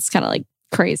things. It's kind of like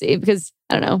crazy because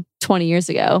I don't know, 20 years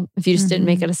ago, if you just didn't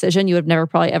make a decision, you would have never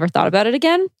probably ever thought about it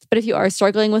again. But if you are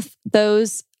struggling with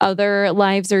those other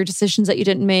lives or decisions that you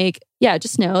didn't make,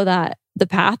 just know that the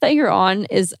path that you're on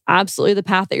is absolutely the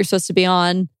path that you're supposed to be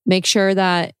on. Make sure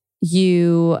that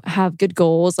you have good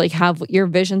goals, like have your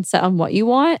vision set on what you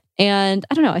want. And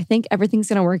I don't know, I think everything's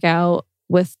going to work out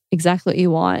with exactly what you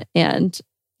want. And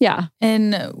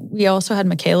And we also had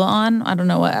Michaela on. I don't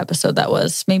know what episode that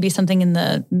was. Maybe something in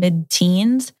the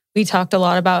mid-teens. We talked a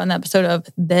lot about in the episode of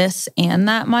this and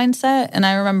that mindset. And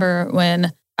I remember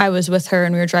when I was with her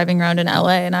and we were driving around in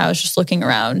LA and I was just looking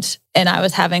around and I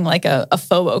was having like a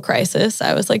FOMO crisis.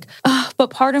 I was like, but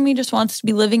part of me just wants to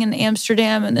be living in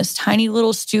Amsterdam in this tiny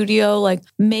little studio, like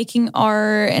making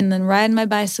art and then riding my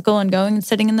bicycle and going and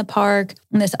sitting in the park.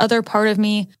 And this other part of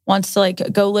me wants to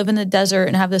like go live in the desert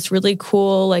and have this really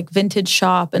cool like vintage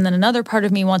shop. And then another part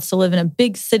of me wants to live in a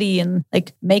big city and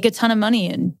like make a ton of money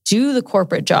and do the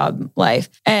corporate job life.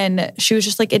 And she was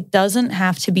just like, it doesn't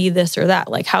have to be this or that.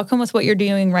 Like, how come with what you're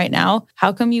doing right now,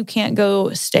 how come you can't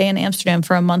go stay in Amsterdam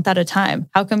for a month at a time?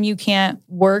 How come you can't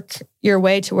work your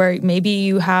way to where maybe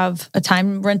you have a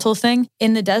time rental thing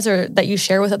in the desert that you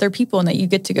share with other people and that you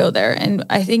get to go there? And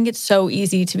I think it's so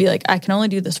easy to be like, I can only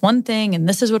do this one thing and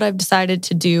this is what I've decided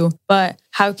to do. But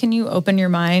how can you open your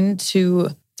mind to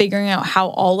figuring out how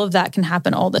all of that can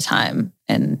happen all the time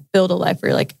and build a life where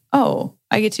you're like, oh,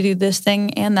 I get to do this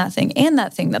thing and that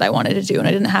thing that I wanted to do. And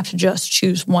I didn't have to just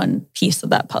choose one piece of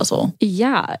that puzzle.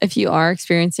 Yeah. If you are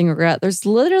experiencing regret, there's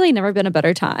literally never been a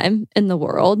better time in the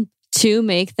world to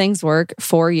make things work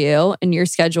for you and your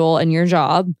schedule and your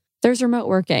job. There's remote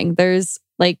working. There's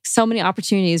like so many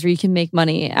opportunities where you can make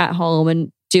money at home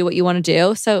and do what you want to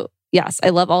do. So yes, I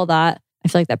love all that. I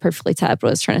feel like that perfectly tapped what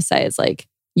I was trying to say. Is like,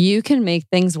 you can make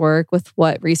things work with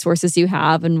what resources you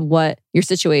have and what your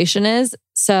situation is.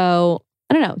 So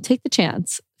I don't know, take the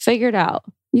chance, figure it out.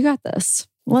 You got this.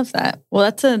 Love that. Well,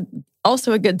 that's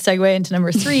also a good segue into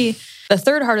number 3. The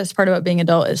third hardest part about being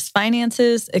adult is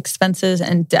finances, expenses,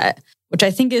 and debt, which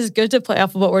I think is good to play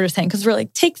off of what we're just saying. Because we're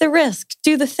like, take the risk,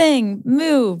 do the thing,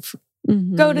 move,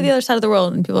 go to the other side of the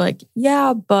world. And people are like,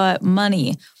 yeah, but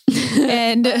money.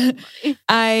 And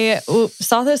I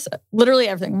saw this, literally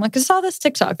everything. I'm like, I saw this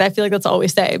TikTok that I feel like that's all we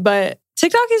say. But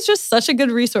TikTok is just such a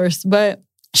good resource. But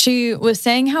she was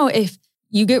saying how if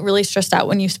you get really stressed out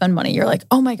when you spend money. You're like,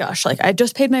 oh my gosh, like I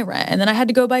just paid my rent and then I had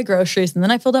to go buy groceries and then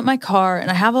I filled up my car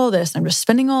and I have all this. And I'm just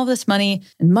spending all of this money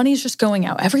and money's just going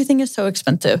out. Everything is so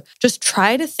expensive. Just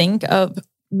try to think of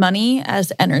money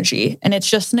as energy and it's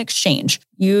just an exchange.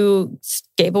 You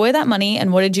gave away that money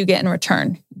and what did you get in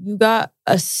return? You got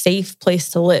a safe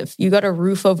place to live. You got a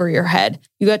roof over your head.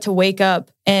 You got to wake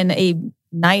up in a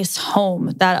nice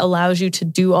home that allows you to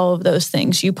do all of those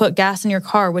things. You put gas in your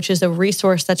car, which is a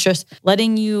resource that's just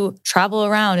letting you travel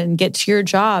around and get to your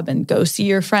job and go see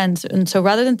your friends. And so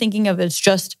rather than thinking of it as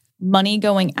just money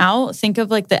going out, think of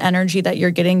like the energy that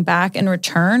you're getting back in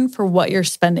return for what you're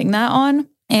spending that on.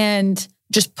 And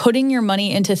just putting your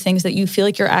money into things that you feel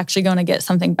like you're actually going to get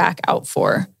something back out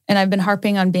for. And I've been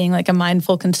harping on being like a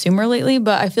mindful consumer lately,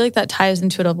 but I feel like that ties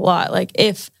into it a lot. Like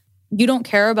if you don't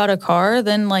care about a car,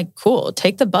 then like, cool,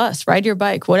 take the bus, ride your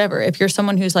bike, whatever. If you're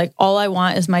someone who's like, all I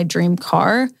want is my dream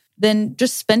car, then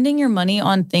just spending your money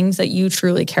on things that you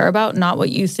truly care about, not what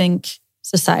you think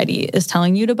society is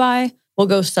telling you to buy, will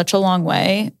go such a long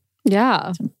way.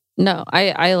 Yeah. No,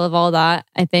 I love all that.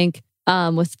 I think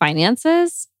with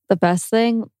finances, the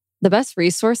best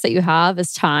resource that you have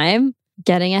is time.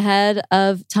 Getting ahead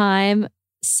of time,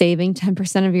 saving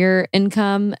 10% of your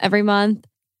income every month,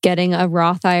 getting a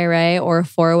Roth IRA or a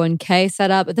 401k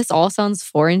set up. If this all sounds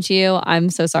foreign to you, I'm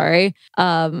so sorry.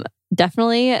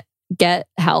 Definitely get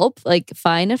help. Like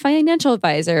find a financial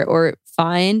advisor or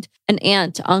find an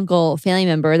aunt, uncle, family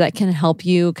member that can help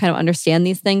you kind of understand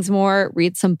these things more.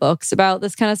 Read some books about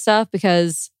this kind of stuff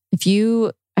because if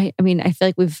you I mean, I feel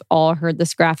like we've all heard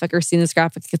this graphic or seen this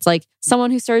graphic. It's like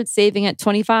someone who started saving at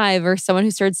 25 or someone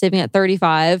who started saving at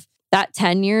 35, that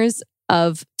 10 years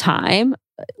of time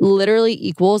literally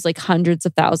equals like hundreds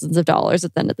of thousands of dollars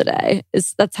at the end of the day.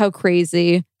 That's how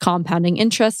crazy compounding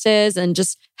interest is, and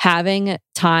just having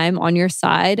time on your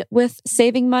side with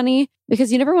saving money,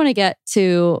 because you never want to get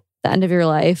to the end of your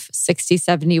life, 60,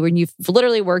 70, when you've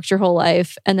literally worked your whole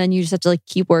life and then you just have to like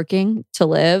keep working to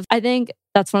live. I think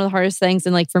that's one of the hardest things.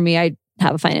 And like for me, I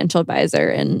have a financial advisor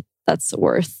and that's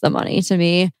worth the money to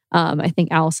me. I think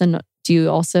Allison, do you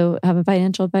also have a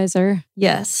financial advisor?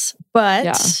 Yes,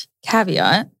 but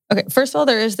caveat. Okay, first of all,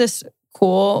 there is this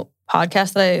cool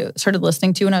podcast that I started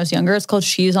listening to when I was younger. It's called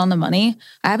She's on the Money.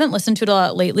 I haven't listened to it a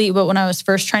lot lately, but when I was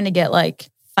first trying to get like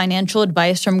financial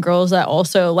advice from girls that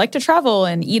also like to travel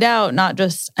and eat out, not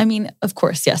just, I mean, of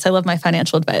course, yes, I love my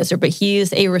financial advisor, but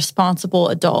he's a responsible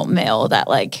adult male that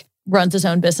like runs his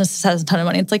own business, has a ton of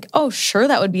money. It's like, oh, sure,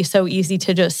 that would be so easy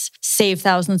to just save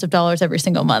thousands of dollars every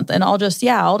single month. And I'll just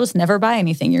never buy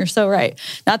anything. You're so right.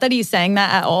 Not that he's saying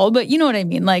that at all, but you know what I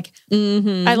mean? Like,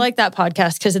 I like that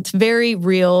podcast because it's very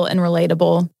real and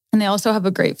relatable. And they also have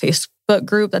a great Facebook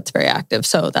group that's very active.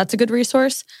 So that's a good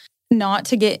resource. Not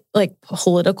to get like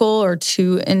political or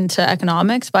too into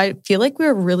economics, but I feel like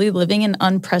we're really living in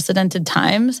unprecedented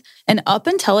times. And up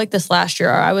until like this last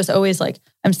year, I was always like,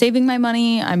 I'm saving my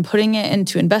money, I'm putting it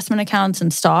into investment accounts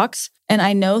and stocks. And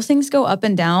I know things go up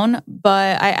and down,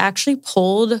 but I actually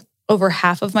pulled over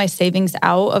half of my savings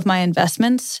out of my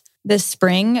investments this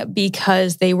spring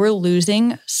because they were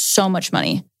losing so much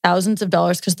money, thousands of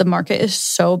dollars, because the market is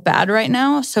so bad right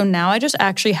now. So now I just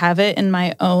actually have it in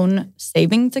my own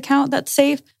savings account that's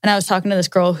safe. And I was talking to this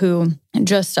girl who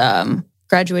just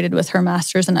graduated with her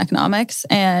master's in economics,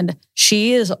 and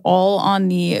she is all on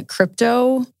the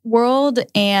crypto world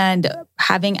and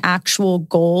having actual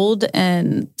gold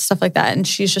and stuff like that. And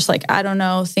she's just like, I don't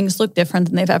know, things look different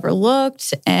than they've ever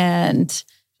looked. And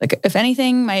like, if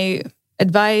anything, my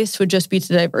advice would just be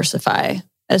to diversify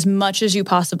as much as you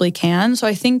possibly can. So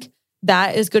I think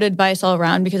that is good advice all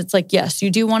around, because it's like, yes,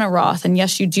 you do want a Roth, and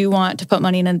yes, you do want to put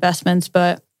money in investments,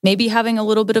 but maybe having a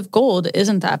little bit of gold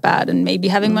isn't that bad. And maybe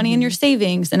having money in your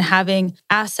savings and having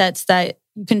assets that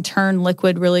you can turn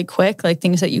liquid really quick, like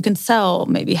things that you can sell,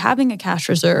 maybe having a cash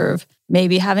reserve,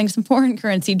 maybe having some foreign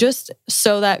currency, just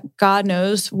so that God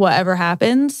knows whatever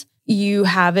happens, you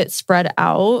have it spread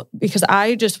out. Because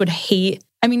I just would hate,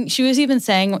 I mean, she was even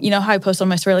saying, you know how I post on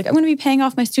my story, like, I'm going to be paying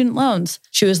off my student loans.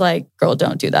 She was like, girl,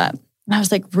 don't do that. And I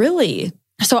was like, really?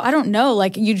 So I don't know,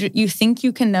 like you think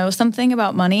you can know something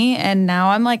about money. And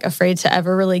now I'm like afraid to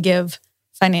ever really give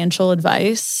financial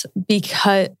advice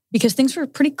because things were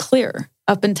pretty clear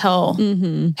up until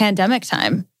pandemic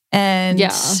time. And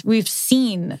we've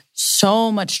seen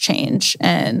so much change.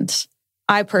 And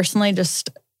I personally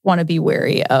just want to be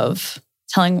wary of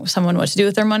telling someone what to do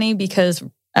with their money, because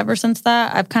ever since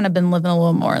that, I've kind of been living a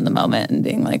little more in the moment and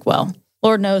being like, well,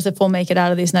 Lord knows if we'll make it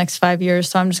out of these next 5 years.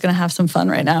 So I'm just going to have some fun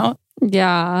right now.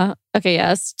 Yeah. Okay.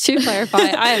 Yes. To clarify,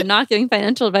 I am not giving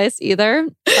financial advice either.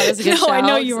 That was a good shout. I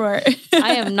know you were.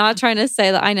 I am not trying to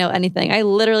say that I know anything. I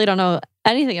literally don't know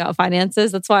anything about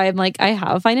finances. That's why I'm like, I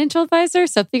have a financial advisor.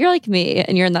 So if you're like me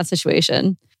and you're in that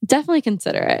situation, definitely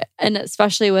consider it. And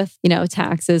especially with,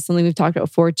 taxes, something we've talked about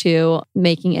before too,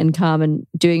 making income and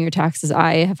doing your taxes.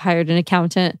 I have hired an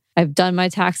accountant. I've done my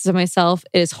taxes myself.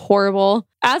 It is horrible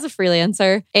as a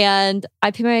freelancer. And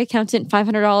I pay my accountant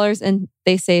 $500 and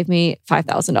they save me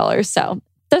 $5,000. So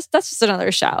that's just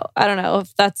another shout. I don't know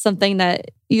if that's something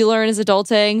that you learn as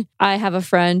adulting. I have a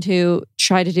friend who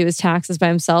tried to do his taxes by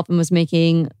himself and was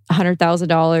making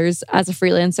 $100,000 as a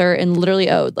freelancer and literally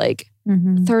owed like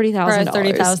 $30,000.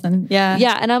 $30,000. Yeah.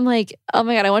 Yeah. And I'm like, oh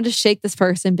my God, I wanted to shake this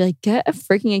person and be like, get a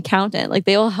freaking accountant. Like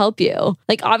they will help you.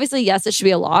 Like obviously, yes, it should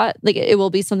be a lot. Like it will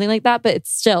be something like that, but it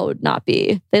still would not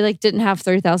be. They like didn't have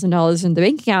 $30,000 in the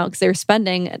bank account because they were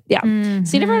spending. Yeah.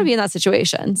 So you never want to be in that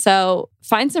situation. So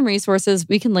find some resources.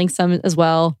 We can link some as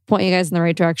well, point you guys in the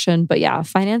right direction. But yeah,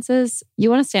 finances,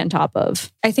 you want to stay on top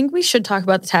of. I think we should talk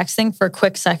about the tax thing for a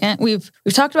quick second. We've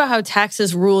talked about how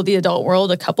taxes rule the adult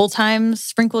world a couple times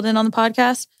sprinkled in on the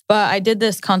podcast. But I did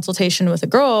this consultation with a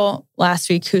girl last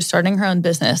week who's starting her own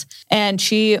business, and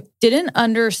she didn't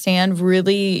understand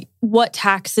really what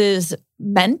taxes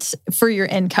meant for your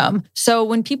income. So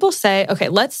when people say, okay,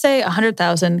 let's say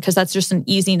 100,000, because that's just an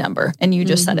easy number and you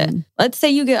just said it. Let's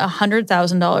say you get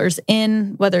 $100,000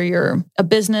 in, whether you're a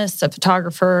business, a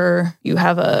photographer, you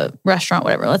have a restaurant,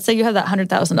 whatever. Let's say you have that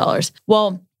 $100,000.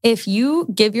 Well, if you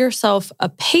give yourself a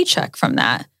paycheck from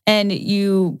that, and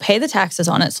you pay the taxes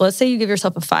on it. So let's say you give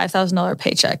yourself a $5,000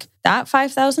 paycheck. that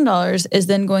 $5,000 is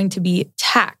then going to be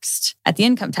taxed at the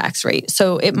income tax rate.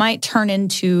 So it might turn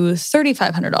into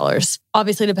 $3,500.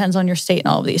 Obviously depends on your state and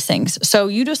all of these things. So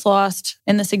you just lost,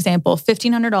 in this example,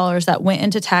 $1,500 that went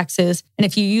into taxes. And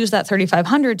if you use that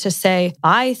 $3,500 to say,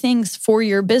 buy things for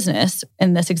your business,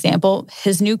 in this example,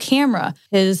 his new camera,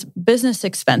 his business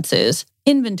expenses,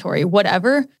 inventory,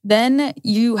 whatever, then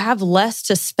you have less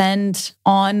to spend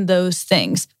on those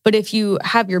things. But if you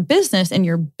have your business and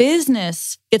your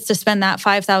business gets to spend that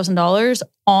 $5,000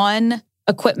 on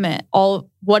equipment,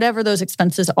 whatever those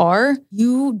expenses are,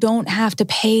 you don't have to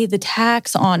pay the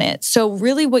tax on it. So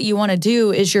really what you want to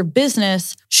do is your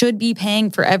business should be paying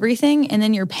for everything, and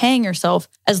then you're paying yourself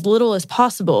as little as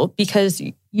possible because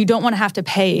you don't want to have to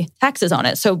pay taxes on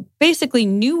it. So basically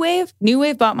New Wave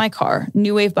bought my car.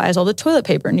 New Wave buys all the toilet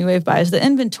paper. New Wave buys the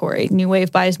inventory. New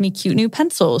Wave buys me cute new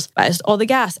pencils, buys all the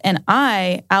gas. And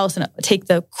I, Allison, take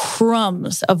the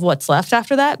crumbs of what's left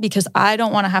after that because I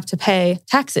don't want to have to pay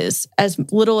taxes as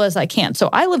little as I can. So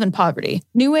I live in poverty.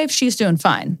 New Wave, she's doing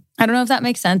fine. I don't know if that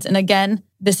makes sense. And again,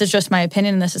 this is just my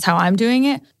opinion and this is how I'm doing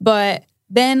it. But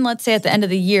then let's say at the end of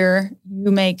the year,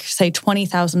 you make, say,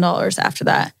 $20,000 after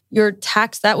that.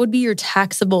 That would be your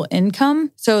taxable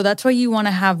income. So that's why you want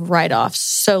to have write-offs.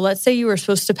 So let's say you were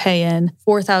supposed to pay in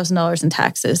 $4,000 in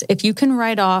taxes. If you can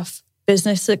write off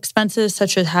business expenses,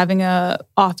 such as having an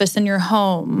office in your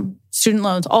home, student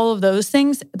loans, all of those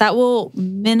things, that will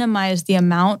minimize the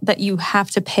amount that you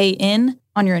have to pay in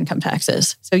on your income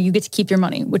taxes. So you get to keep your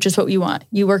money, which is what you want.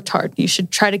 You worked hard. You should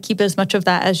try to keep as much of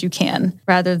that as you can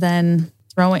rather than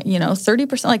throwing,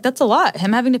 30%, like that's a lot.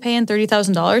 Him having to pay in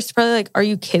 $30,000 is probably like, are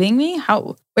you kidding me?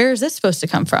 Where is this supposed to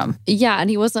come from? Yeah.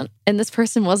 And this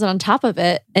person wasn't on top of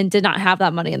it and did not have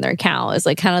that money in their account is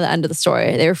like kind of the end of the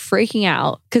story. They were freaking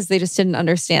out because they just didn't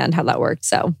understand how that worked.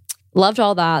 So loved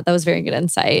all that. That was very good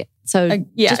insight. So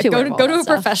just go to a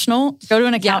professional, go to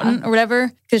an accountant or whatever.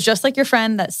 Because just like your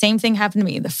friend, that same thing happened to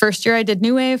me. The first year I did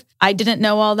New Wave, I didn't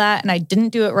know all that and I didn't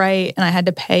do it right. And I had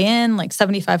to pay in like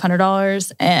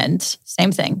 $7,500 and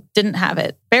same thing, didn't have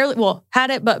it. Had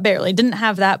it, but barely. Didn't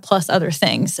have that plus other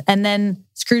things. And then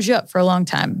screws you up for a long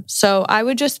time. So I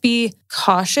would just be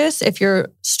cautious if you're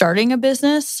starting a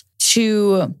business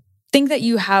to think that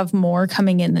you have more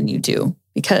coming in than you do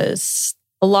because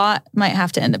a lot might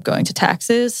have to end up going to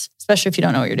taxes, especially if you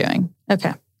don't know what you're doing.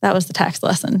 Okay, that was the tax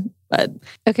lesson. But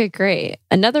okay, great.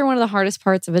 Another one of the hardest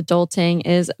parts of adulting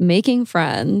is making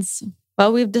friends.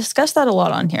 Well, we've discussed that a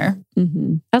lot on here.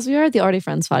 Mm-hmm. As we are at the Already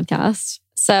Friends podcast.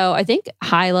 So I think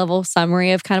high level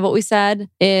summary of kind of what we said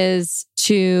is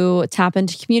to tap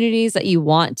into communities that you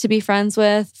want to be friends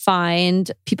with, find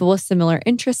people with similar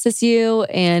interests as you,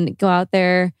 and go out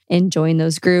there and join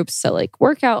those groups. So like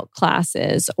workout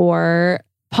classes or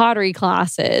pottery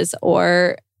classes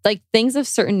or like things of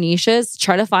certain niches,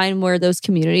 try to find where those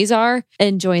communities are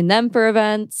and join them for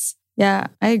events. Yeah,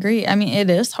 I agree. I mean, it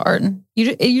is hard.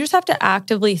 You just have to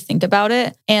actively think about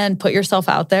it and put yourself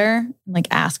out there and like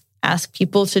ask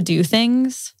people to do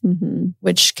things,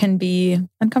 which can be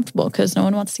uncomfortable because no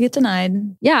one wants to get denied.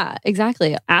 Yeah,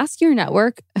 exactly. Ask your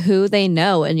network who they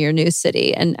know in your new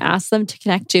city and ask them to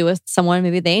connect you with someone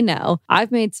maybe they know.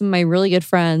 I've made some of my really good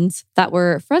friends that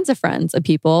were friends of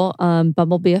people.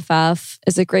 Bumble BFF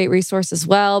is a great resource as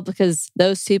well because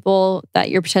those people that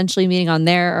you're potentially meeting on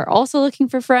there are also looking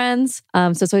for friends. So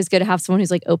it's always good to have someone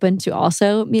who's like open to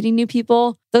also meeting new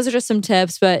people. Those are just some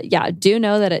tips, but yeah, do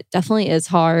know that it definitely is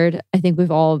hard. I think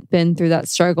we've all been through that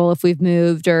struggle if we've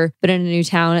moved or been in a new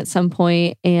town at some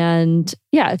point. And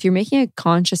yeah, if you're making a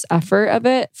conscious effort of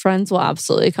it, friends will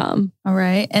absolutely come. All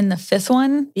right. And the fifth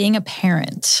one, being a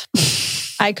parent.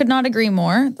 I could not agree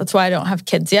more. That's why I don't have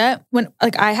kids yet.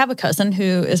 I have a cousin who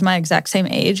is my exact same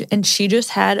age and she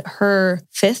just had her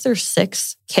 5th or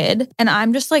 6th kid. And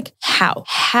I'm just like, how?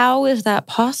 How is that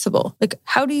possible? Like,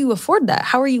 how do you afford that?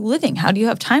 How are you living? How do you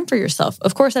have time for yourself?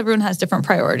 Of course, everyone has different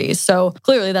priorities. So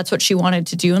clearly that's what she wanted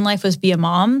to do in life was be a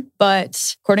mom.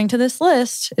 But according to this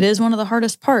list, it is one of the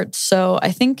hardest parts. So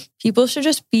I think people should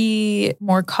just be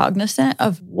more cognizant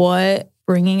of what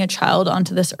bringing a child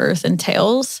onto this earth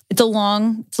entails. It's a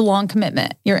long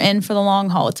commitment. You're in for the long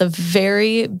haul. It's a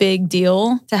very big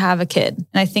deal to have a kid.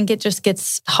 And I think it just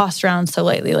gets tossed around so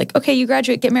lightly. Like, okay, you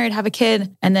graduate, get married, have a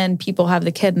kid. And then people have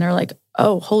the kid and they're like,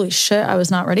 oh, holy shit, I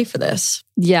was not ready for this.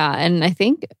 Yeah. And I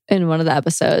think in one of the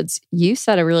episodes, you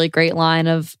said a really great line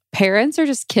of parents are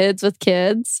just kids with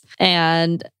kids.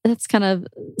 And that's kind of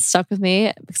stuck with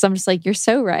me because I'm just like, you're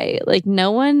so right. Like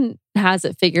no one has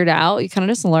it figured out. You kind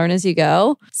of just learn as you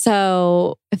go.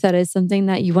 So if that is something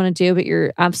that you want to do, but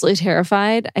you're absolutely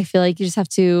terrified, I feel like you just have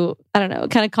to, I don't know,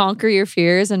 kind of conquer your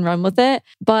fears and run with it.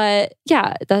 But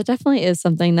yeah, that definitely is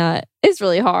something that is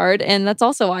really hard. And that's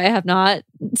also why I have not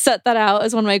set that out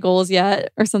as one of my goals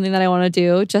yet or something that I want to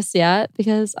do just yet,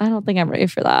 because I don't think I'm ready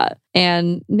for that.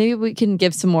 And maybe we can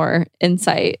give some more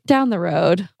insight down the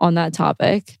road on that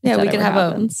topic. Yeah, we could have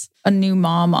a new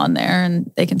mom on there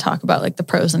and they can talk about like the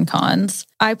pros and cons.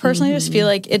 I personally just feel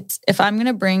like if I'm going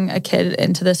to bring a kid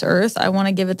into this earth, I want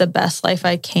to give it the best life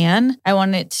I can. I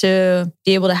want it to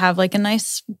be able to have like a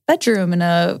nice bedroom and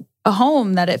a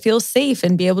home that it feels safe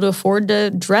and be able to afford to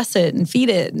dress it and feed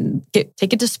it and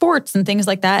take it to sports and things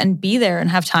like that and be there and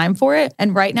have time for it.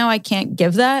 And right now I can't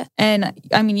give that. And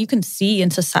I mean, you can see in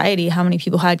society how many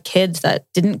people had kids that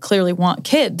didn't clearly want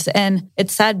kids. And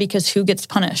it's sad because who gets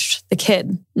punished? The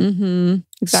kid.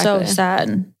 Exactly. So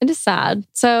sad. It is sad.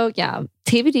 So yeah,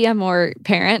 TBD on more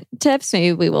parent tips.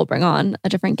 Maybe we will bring on a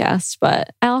different guest, but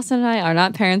Allison and I are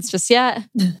not parents just yet.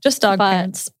 Just dog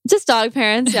parents. Just dog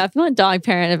parents. Yeah, if you want dog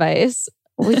parent advice,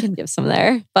 we can give some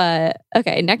there. But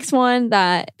okay, next one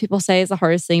that people say is the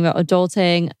hardest thing about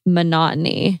adulting,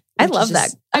 monotony. I love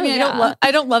that. I mean,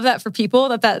 I don't love that for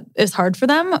people that is hard for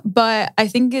them, but I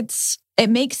think it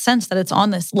makes sense that it's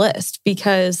on this list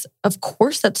because of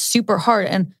course that's super hard.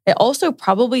 And it also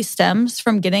probably stems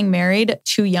from getting married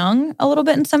too young a little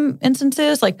bit in some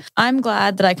instances. Like I'm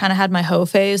glad that I kind of had my hoe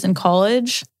phase in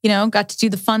college, got to do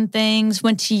the fun things,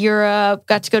 went to Europe,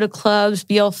 got to go to clubs,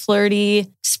 be all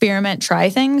flirty, experiment, try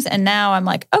things. And now I'm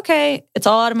like, okay, it's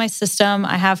all out of my system.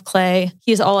 I have Clay.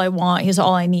 He's all I want. He's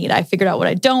all I need. I figured out what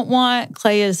I don't want.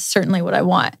 Clay is certainly what I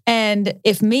want. And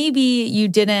if maybe you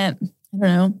didn't,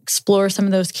 explore some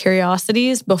of those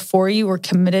curiosities before you were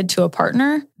committed to a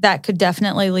partner, that could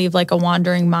definitely leave like a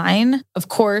wandering mind. Of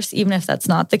course, even if that's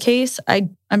not the case,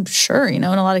 I'm sure, in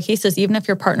a lot of cases, even if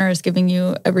your partner is giving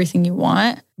you everything you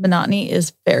want, monotony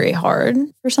is very hard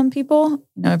for some people.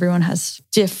 Everyone has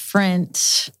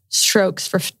different strokes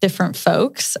for different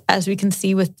folks, as we can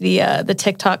see with the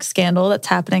TikTok scandal that's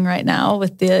happening right now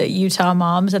with the Utah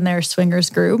moms and their swingers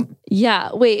group. Yeah.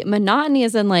 Wait, monotony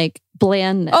is in like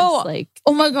blandness.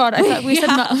 Oh my God. I thought we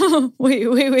said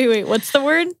wait. What's the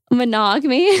word?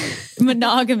 Monogamy.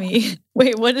 Monogamy.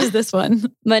 Wait, what is this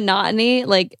one? Monotony.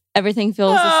 Like everything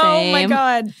feels the same. Oh my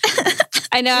God.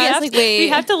 I know. I was like, wait. We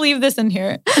have to leave this in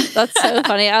here. That's so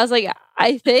funny. I was like,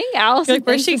 I think Allison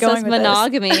where's she going with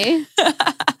monogamy.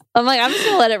 I'm like, I'm just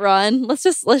gonna let it run. Let's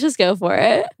just go for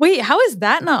it. Wait, how is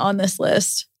that not on this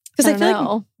list? Because I feel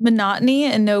like monotony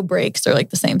and no breaks are like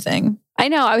the same thing. I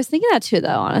know. I was thinking that too,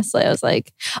 though, honestly. I was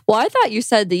like, well, I thought you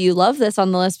said that you love this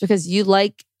on the list because you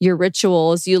like your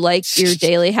rituals, you like your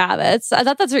daily habits. I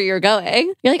thought that's where you were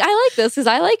going. You're like, I like this because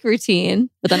I like routine.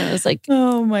 But then it was like,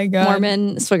 oh my God,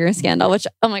 Mormon swinger scandal, which,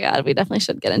 oh my God, we definitely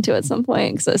should get into at some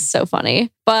point because it's so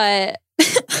funny. But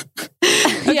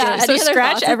yeah, so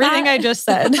scratch everything I just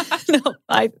said. No,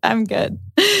 I'm good.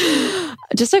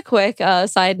 Just a quick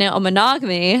side note on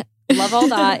monogamy. Love all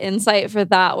that insight for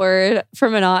that word for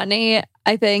monotony.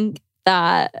 I think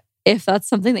that if that's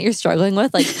something that you're struggling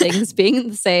with, like things being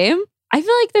the same, I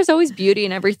feel like there's always beauty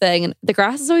in everything and the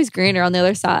grass is always greener on the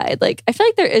other side. Like I feel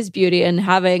like there is beauty in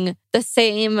having the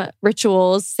same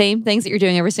rituals, same things that you're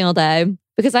doing every single day.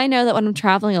 Because I know that when I'm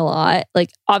traveling a lot,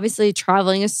 like obviously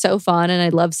traveling is so fun and I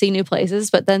love seeing new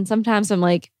places. But then sometimes I'm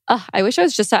like, oh, I wish I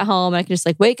was just at home and I could just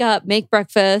like wake up, make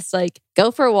breakfast, like go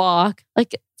for a walk.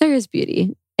 Like there is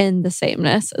beauty in the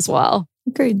sameness as well.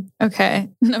 Agreed. Okay.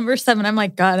 Number 7. I'm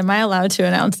like, God, am I allowed to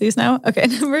announce these now? Okay.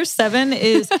 Number 7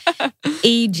 is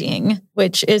aging,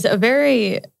 which is a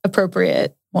very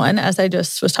appropriate one. As I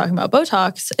just was talking about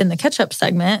Botox in the catch-up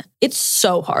segment, it's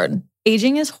so hard.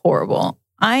 Aging is horrible.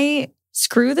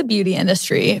 Screw the beauty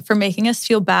industry for making us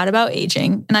feel bad about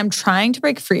aging. And I'm trying to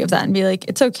break free of that and be like,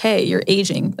 it's okay. You're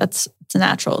aging. It's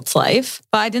natural. It's life.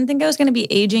 But I didn't think I was going to be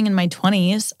aging in my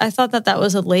 20s. I thought that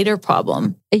was a later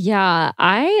problem. Yeah,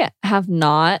 I have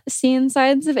not seen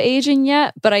signs of aging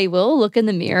yet, but I will look in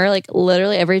the mirror like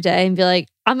literally every day and be like,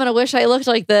 I'm going to wish I looked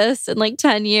like this in like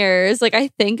 10 years. Like I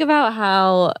think about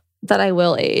how that I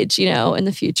will age, in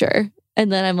the future.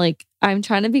 And then I'm like, I'm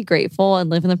trying to be grateful and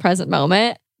live in the present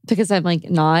moment. Because I'm like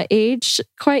not aged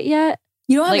quite yet.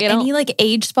 You don't have any like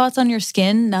age spots on your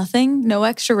skin? Nothing? No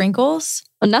extra wrinkles?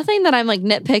 Nothing that I'm like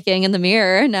nitpicking in the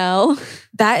mirror. No.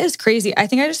 That is crazy. I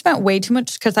think I just spent way too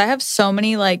much because I have so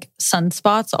many like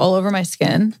sunspots all over my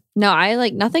skin. No, I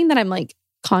like nothing that I'm like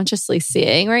consciously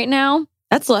seeing right now.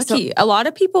 That's lucky. A lot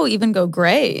of people even go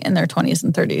gray in their 20s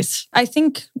and 30s. I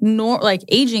think like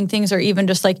aging things are even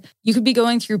just like you could be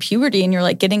going through puberty and you're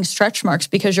like getting stretch marks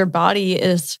because your body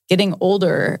is getting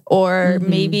older, or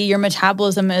maybe your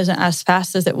metabolism isn't as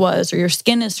fast as it was, or your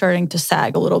skin is starting to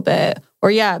sag a little bit. Or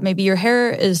maybe your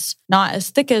hair is not as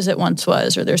thick as it once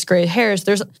was, or there's gray hairs.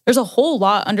 There's a whole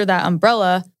lot under that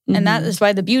umbrella. And that is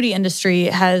why the beauty industry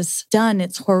has done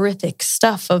its horrific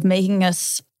stuff of making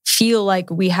us feel like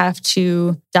we have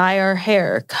to dye our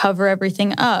hair, cover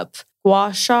everything up,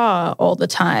 gua sha all the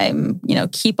time,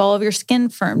 keep all of your skin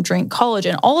firm, drink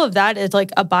collagen. All of that is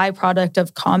like a byproduct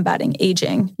of combating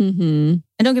aging. And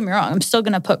don't get me wrong, I'm still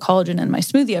going to put collagen in my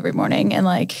smoothie every morning and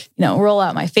roll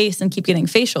out my face and keep getting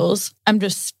facials. I'm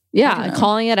just...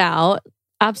 calling it out.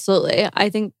 Absolutely. I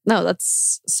think, no,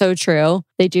 that's so true.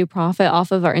 They do profit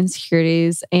off of our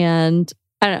insecurities. And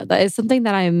I don't know, that is something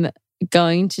that I'm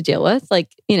going to deal with,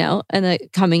 in the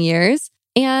coming years.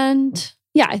 And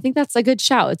I think that's a good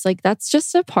shout. It's like, that's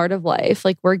just a part of life.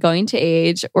 Like, we're going to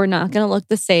age. We're not going to look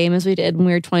the same as we did when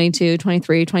we were 22,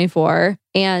 23, 24.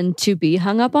 And to be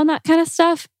hung up on that kind of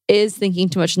stuff is thinking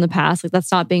too much in the past. Like,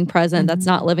 that's not being present. That's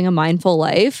not living a mindful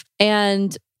life.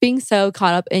 And being so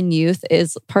caught up in youth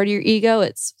is part of your ego.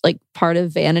 It's like part of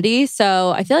vanity.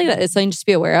 So I feel like that is something just to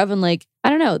be aware of. And I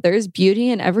don't know, there's beauty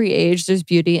in every age. There's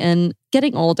beauty in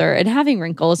getting older and having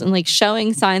wrinkles and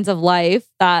showing signs of life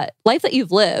that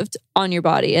you've lived on your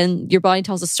body, and your body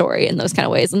tells a story in those kind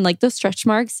of ways. And those stretch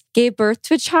marks gave birth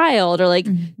to a child, or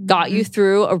got you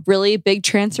through a really big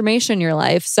transformation in your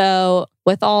life. So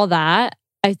with all that,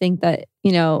 I think that,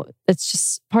 it's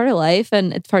just part of life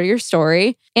and it's part of your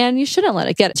story, and you shouldn't let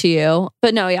it get to you.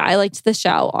 But no, I liked the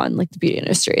shout on the beauty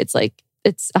industry. It's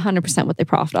it's 100% what they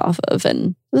profit off of.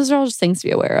 And those are all just things to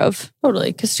be aware of.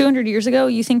 Totally. Because 200 years ago,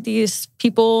 you think these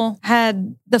people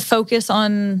had the focus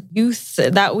on youth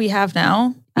that we have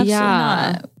now? Absolutely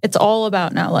not. It's all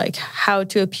about now, how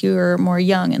to appear more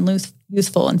young and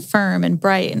youthful and firm and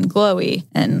bright and glowy.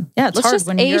 And it's hard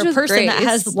when you're a person that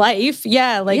has life.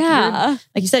 Like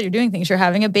you said, you're doing things. You're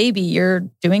having a baby. You're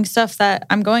doing stuff that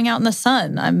I'm going out in the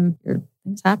sun.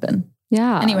 Things happen.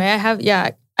 Yeah. Anyway,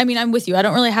 I'm with you. I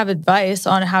don't really have advice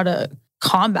on how to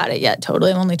combat it yet.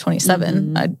 Totally. I'm only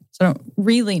 27. So I don't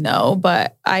really know,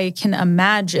 but I can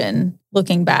imagine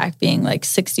looking back being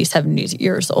 60, 70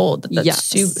 years old. That's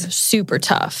super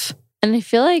tough. And I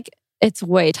feel like it's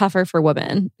way tougher for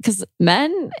women because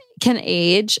men can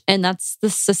age and that's the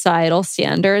societal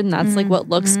standard. And that's what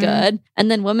looks good.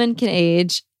 And then women can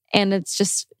age and it's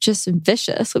just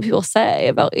vicious what people say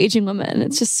about aging women.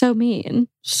 It's just so mean.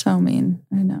 So mean.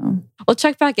 I know. We'll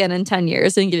check back in 10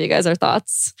 years and give you guys our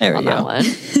thoughts on that one.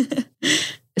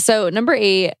 So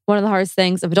 8, one of the hardest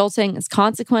things of adulting is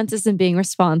consequences and being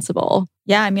responsible.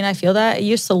 Yeah, I feel that. I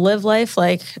used to live life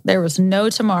like there was no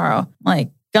tomorrow.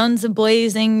 Guns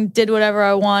a-blazing, did whatever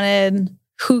I wanted.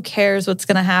 Who cares what's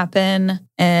going to happen?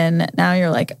 And now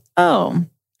you're oh,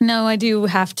 no, I do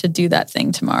have to do that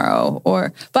thing tomorrow.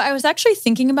 But I was actually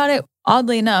thinking about it,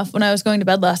 oddly enough, when I was going to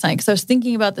bed last night, because I was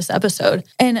thinking about this episode.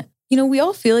 And, we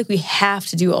all feel like we have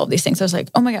to do all of these things. I was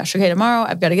oh my gosh, okay, tomorrow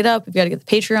I've got to get up. I've got to get the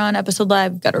Patreon episode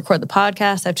live. I've got to record the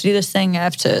podcast. I have to do this thing. I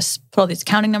have to put all these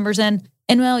accounting numbers in.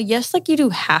 And yes, you do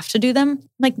have to do them.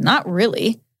 Not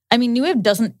really. New Wave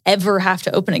doesn't ever have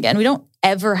to open again. We don't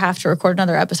ever have to record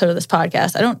another episode of this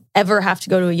podcast. I don't ever have to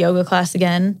go to a yoga class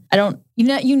again.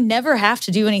 You never have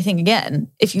to do anything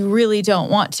again if you really don't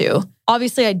want to.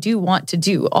 Obviously, I do want to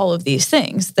do all of these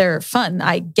things. They're fun.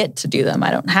 I get to do them.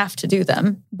 I don't have to do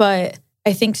them. But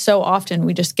I think so often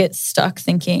we just get stuck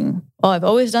thinking, well, I've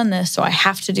always done this, so I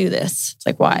have to do this.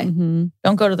 It's why?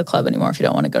 Don't go to the club anymore if you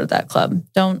don't want to go to that club.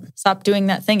 Don't stop doing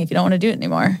that thing if you don't want to do it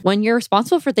anymore. When you're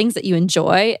responsible for things that you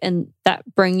enjoy and that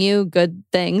bring you good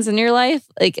things in your life,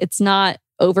 it's not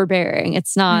overbearing.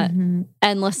 It's not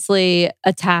endlessly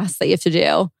a task that you have to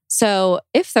do. So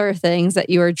if there are things that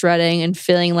you are dreading and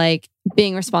feeling like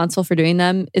being responsible for doing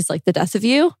them is the death of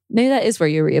you, maybe that is where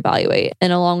you reevaluate.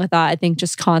 And along with that, I think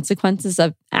just consequences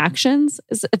of actions,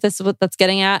 if this is what that's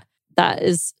getting at, that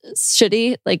is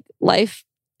shitty. Life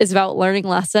is about learning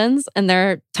lessons. And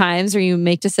there are times where you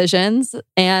make decisions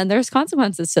and there's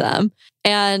consequences to them.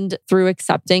 And through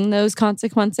accepting those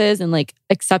consequences and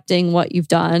accepting what you've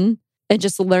done and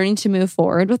just learning to move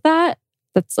forward with that,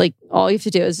 that's all you have to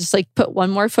do is just put one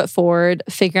more foot forward,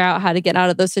 figure out how to get out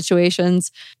of those situations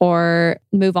or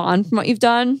move on from what you've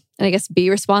done. And I guess be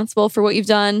responsible for what you've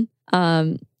done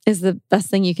is the best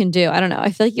thing you can do. I don't know.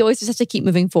 I feel you always just have to keep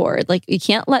moving forward. You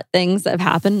can't let things that have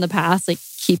happened in the past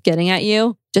keep getting at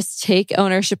you. Just take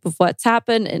ownership of what's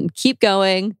happened and keep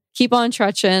going, keep on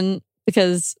trudging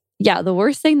because yeah, the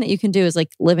worst thing that you can do is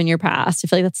like live in your past. I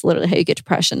feel like that's literally how you get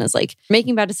depression, is like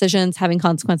making bad decisions, having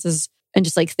consequences, and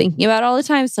just like thinking about it all the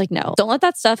time. It's like, no, don't let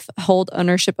that stuff hold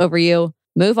ownership over you.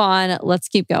 Move on. Let's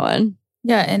keep going.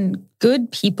 Yeah. And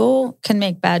good people can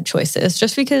make bad choices.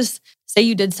 Just because, say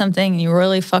you did something and you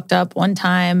really fucked up one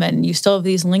time and you still have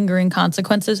these lingering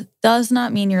consequences, does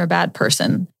not mean you're a bad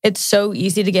person. It's so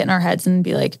easy to get in our heads and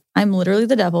be like, I'm literally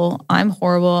the devil. I'm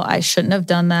horrible. I shouldn't have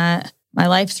done that. My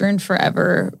life's ruined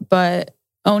forever. But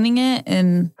owning it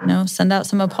and, send out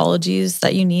some apologies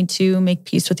that you need to, make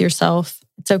peace with yourself.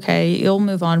 It's okay. You'll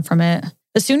move on from it.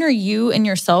 The sooner you and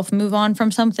yourself move on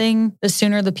from something, the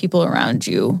sooner the people around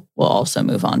you will also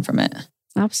move on from it.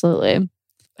 Absolutely.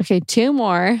 Okay, 2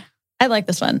 more. I like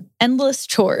this one. Endless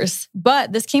chores.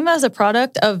 But this came as a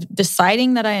product of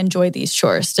deciding that I enjoy these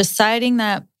chores, deciding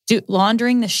that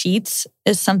laundering the sheets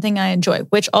is something I enjoy,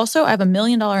 which also I have $1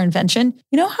 million invention.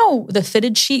 You know how the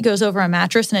fitted sheet goes over a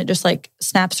mattress and it just like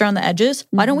snaps around the edges?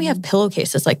 Why don't we have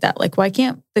pillowcases like that? Like, why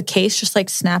can't the case just like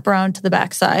snap around to the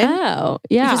backside? Oh,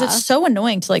 yeah. Because it's so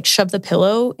annoying to like shove the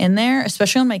pillow in there,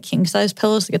 especially on my king size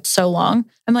pillows. Like, it's so long.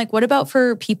 I'm like, what about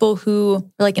for people who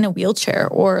are like in a wheelchair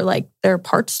or like their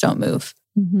parts don't move?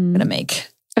 I'm gonna make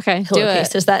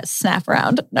pillowcases that snap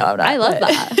around. No, I'm not. I love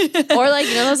that. Or like,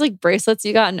 those like bracelets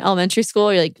you got in elementary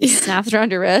school, you're like, you snap it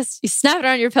around your wrist, you snap it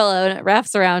around your pillow and it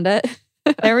wraps around it.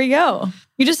 There we go.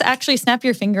 You just actually snap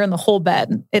your finger and the whole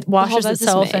bed, it washes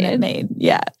itself and it made.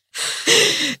 Yeah.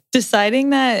 Deciding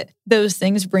that those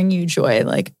things bring you joy.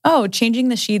 Like, changing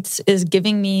the sheets is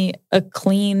giving me a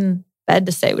clean bed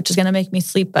to stay, which is going to make me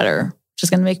sleep better, which is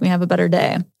going to make me have a better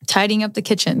day. Tidying up the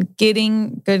kitchen,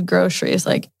 getting good groceries.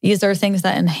 Like, these are things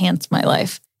that enhance my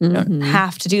life. You don't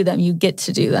have to do them. You get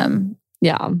to do them.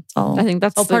 Yeah. I think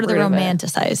that's all part of the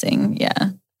romanticizing.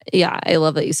 Yeah. Yeah. I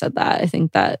love that you said that. I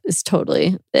think that is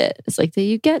totally it. It's like that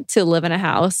you get to live in a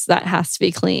house that has to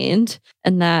be cleaned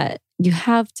and that you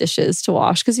have dishes to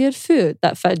wash because you had food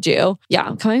that fed you. Yeah.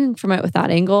 I'm coming from it with that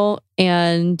angle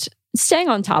and staying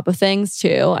on top of things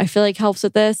too. I feel like helps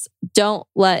with this. Don't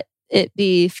let it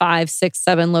be 5, 6,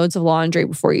 7 loads of laundry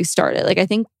before you start it. Like, I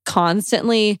think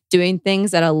constantly doing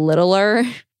things at a littler,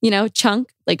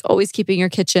 chunk, like always keeping your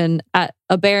kitchen at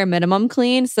a bare minimum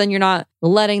clean. So then you're not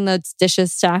letting those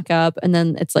dishes stack up and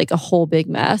then it's like a whole big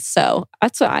mess. So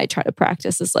that's what I try to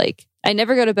practice is like, I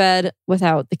never go to bed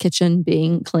without the kitchen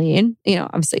being clean.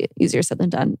 Obviously easier said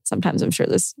than done. Sometimes I'm sure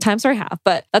there's times where I have,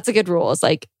 but that's a good rule. It's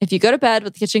like, if you go to bed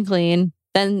with the kitchen clean,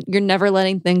 then you're never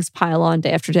letting things pile on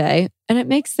day after day. And it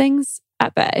makes things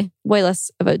at bay, way less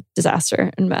of a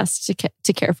disaster and mess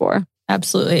to care for.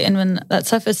 Absolutely. And when that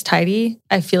stuff is tidy,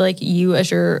 I feel like you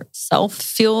as yourself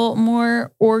feel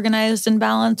more organized and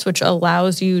balanced, which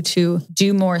allows you to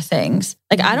do more things.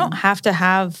 Like, I don't have to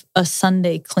have a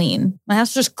Sunday clean. My house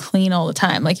is just clean all the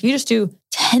time. Like, if you just do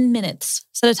 10 minutes,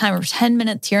 set a timer for 10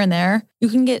 minutes here and there, you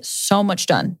can get so much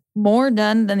done. More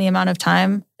done than the amount of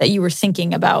time that you were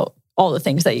thinking about all the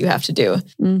things that you have to do,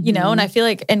 And I feel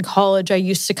like in college, I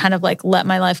used to kind of like let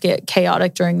my life get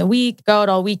chaotic during the week, go out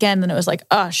all weekend. And it was like,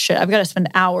 oh shit, I've got to spend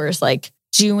hours like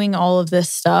doing all of this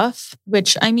stuff,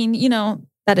 which I mean,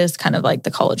 that is kind of like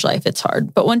the college life. It's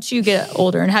hard. But once you get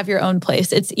older and have your own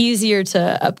place, it's easier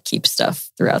to upkeep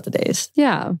stuff throughout the days.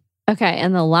 Yeah. Okay.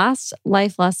 And the last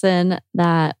life lesson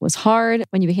that was hard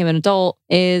when you became an adult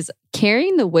is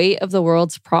carrying the weight of the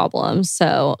world's problems.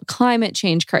 So climate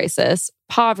change crisis,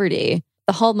 poverty,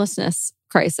 the homelessness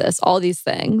crisis, all these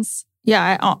things.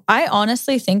 Yeah, I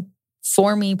honestly think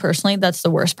for me personally, that's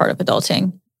the worst part of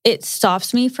adulting. It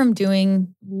stops me from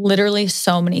doing literally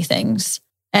so many things.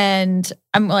 And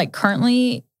I'm like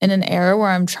currently in an era where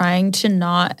I'm trying to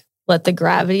not let the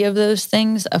gravity of those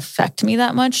things affect me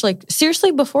that much. Like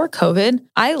seriously, before COVID,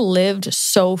 I lived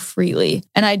so freely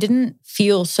and I didn't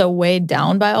feel so weighed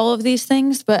down by all of these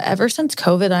things. But ever since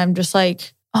COVID, I'm just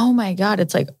like, oh my God,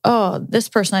 it's like, oh, this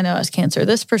person I know has cancer.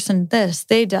 This person,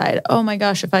 they died. Oh my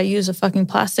gosh, if I use a fucking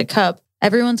plastic cup,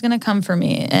 everyone's going to come for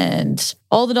me. And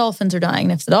all the dolphins are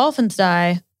dying. And if the dolphins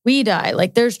die, we die.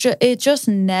 Like it just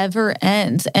never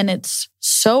ends. And it's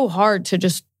so hard to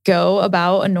just go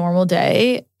about a normal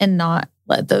day and not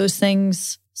let those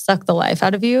things suck the life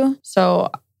out of you. So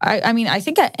I mean, I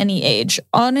think at any age,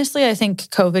 honestly, I think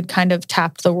COVID kind of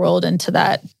tapped the world into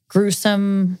that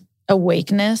gruesome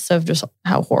awakeness of just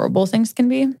how horrible things can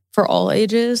be for all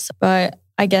ages. But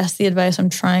I guess the advice I'm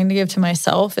trying to give to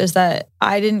myself is that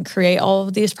I didn't create all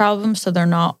of these problems, so they're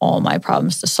not all my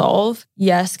problems to solve.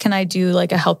 Yes, can I do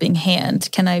like a helping hand?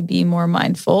 Can I be more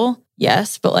mindful?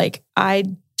 Yes, but like I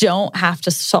don't have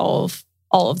to solve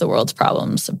all of the world's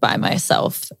problems by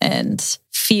myself and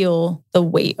feel the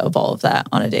weight of all of that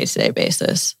on a day-to-day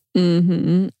basis.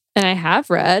 Mm-hmm. And I have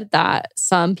read that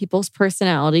some people's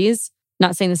personalities,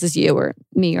 not saying this is you or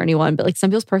me or anyone, but like some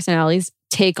people's personalities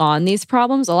take on these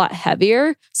problems a lot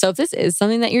heavier. So if this is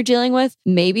something that you're dealing with,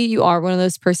 maybe you are one of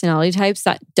those personality types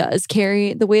that does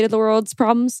carry the weight of the world's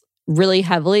problems really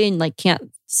heavily and like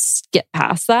can't get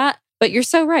past that. But you're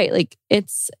so right. Like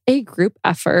it's a group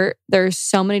effort. There's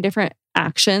so many different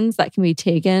actions that can be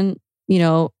taken. You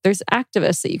know, there's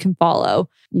activists that you can follow.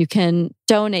 You can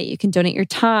donate your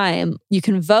time, you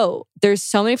can vote. There's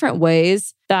so many different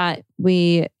ways that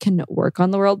we can work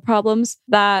on the world problems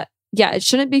that, yeah, it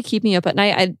shouldn't be keeping you up at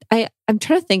night. I'm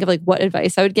trying to think of like what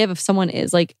advice I would give if someone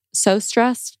is like so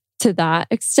stressed to that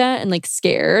extent and like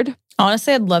scared.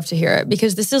 Honestly, I'd love to hear it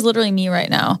because this is literally me right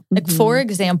now. Like, for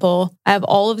example, I have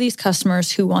all of these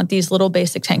customers who want these little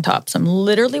basic tank tops. I'm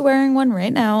literally wearing one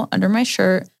right now under my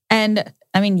shirt. And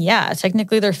I mean, yeah,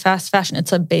 technically they're fast fashion.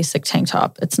 It's a basic tank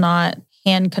top. It's not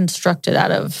hand constructed out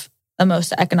of the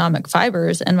most economic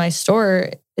fibers. And my store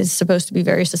is supposed to be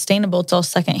very sustainable. It's all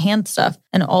secondhand stuff.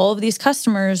 And all of these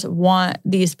customers want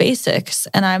these basics.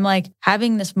 And I'm like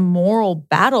having this moral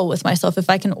battle with myself if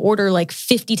I can order like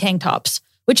 50 tank tops,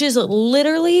 which is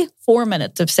literally 4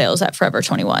 minutes of sales at Forever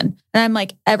 21. And I'm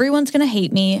like, everyone's going to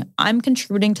hate me. I'm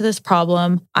contributing to this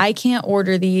problem. I can't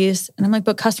order these. And I'm like,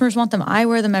 but customers want them. I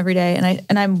wear them every day.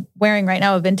 And I'm wearing right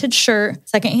now a vintage shirt,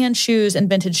 secondhand shoes, and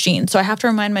vintage jeans. So I have to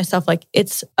remind myself, like,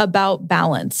 it's about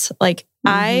balance. Like,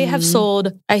 I have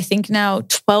sold, I think now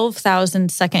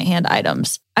 12,000 secondhand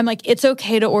items. I'm like, it's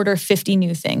okay to order 50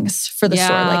 new things for the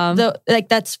store. Like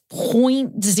that's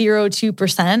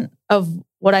 0.02% of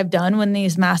what I've done when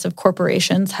these massive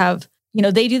corporations have, you know,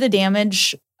 they do the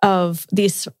damage of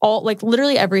these all, like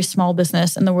literally every small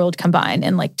business in the world combined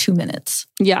in like 2 minutes.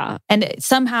 Yeah. And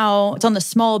somehow it's on the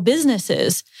small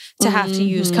businesses to have to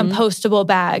use compostable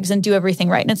bags and do everything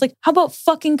right. And it's like, how about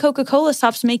fucking Coca-Cola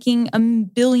stops making 1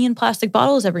 billion plastic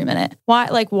bottles every minute?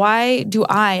 Why do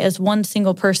I, as one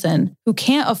single person who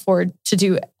can't afford to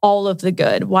do all of the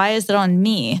good, why is it on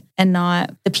me and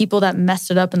not the people that messed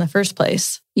it up in the first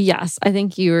place? Yes, I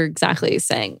think you were exactly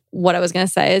saying what I was going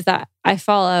to say is that I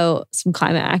follow some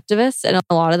climate activists and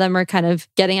a lot of them are kind of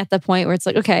getting at the point where it's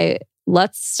like, okay,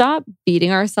 let's stop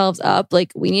beating ourselves up.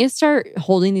 Like we need to start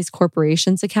holding these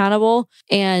corporations accountable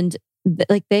and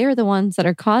like they are the ones that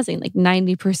are causing like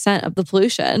 90% of the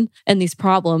pollution and these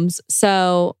problems.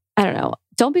 So I don't know.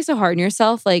 Don't be so hard on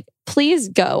yourself. Like, please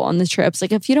go on the trips.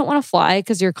 Like, if you don't want to fly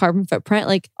because your carbon footprint,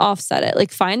 like, offset it.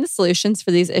 Like, find the solutions for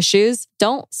these issues.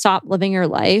 Don't stop living your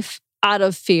life out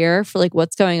of fear for like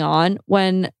what's going on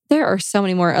when there are so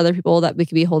many more other people that we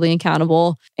could be holding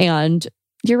accountable. And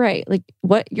you're right. Like,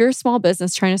 what you're a small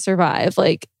business trying to survive.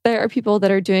 Like, there are people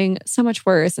that are doing so much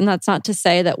worse. And that's not to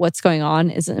say that what's going on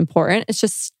isn't important. It's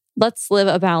just let's live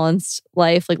a balanced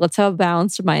life. Like, let's have a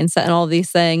balanced mindset and all of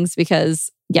these things because,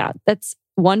 yeah, that's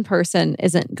one person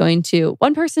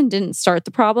didn't start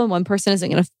the problem. One person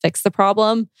isn't going to fix the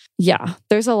problem. Yeah,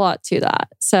 there's a lot to that.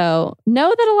 So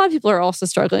know that a lot of people are also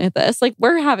struggling with this. Like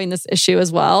we're having this issue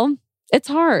as well. It's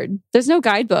hard. There's no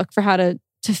guidebook for how to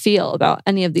feel about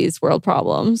any of these world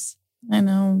problems. I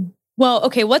know. Well,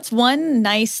 okay, what's one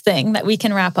nice thing that we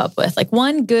can wrap up with? Like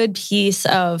one good piece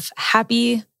of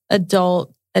happy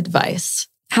adult advice.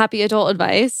 Happy adult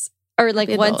advice? Or like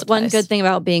what's one good thing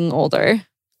about being older?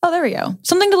 Oh, there we go.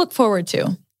 Something to look forward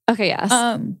to. Okay, yes.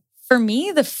 For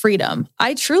me, the freedom.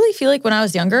 I truly feel like when I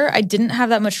was younger, I didn't have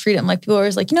that much freedom. Like people are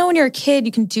always like, you know, when you're a kid,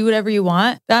 you can do whatever you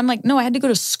want. But I'm like, no, I had to go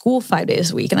to school 5 days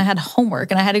a week and I had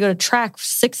homework and I had to go to track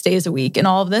 6 days a week and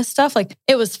all of this stuff. Like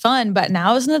it was fun. But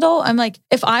now as an adult, I'm like,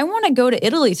 if I want to go to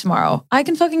Italy tomorrow, I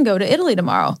can fucking go to Italy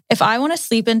tomorrow. If I want to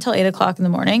sleep until 8 o'clock in the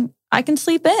morning, I can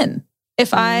sleep in.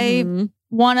 If I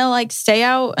want to like stay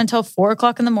out until 4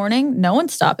 o'clock in the morning, no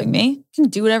one's stopping me. I can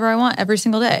do whatever I want every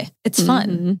single day. It's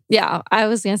fun. Yeah, I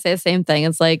was going to say the same thing.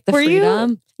 It's like the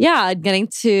freedom. Yeah, getting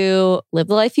to live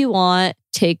the life you want,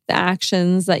 take the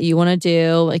actions that you want to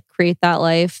do, like create that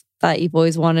life that you've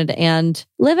always wanted and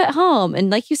live at home. And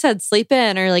like you said, sleep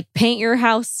in or like paint your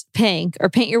house pink or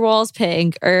paint your walls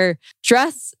pink or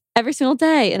dress every single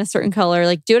day in a certain color.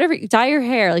 Like do whatever, dye your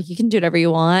hair. Like you can do whatever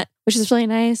you want, which is really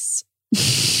nice.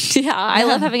 Yeah, I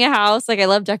love having a house. Like I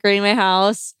love decorating my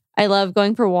house. I love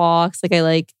going for walks. Like I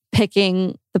like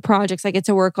picking the projects I get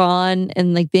to work on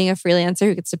and like being a freelancer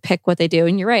who gets to pick what they do.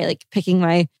 And you're right, like picking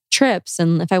my trips.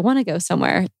 And if I want to go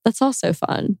somewhere, that's also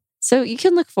fun. So you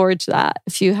can look forward to that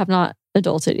if you have not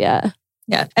adulted yet.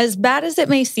 Yeah. As bad as it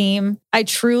may seem, I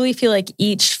truly feel like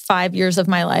each 5 years of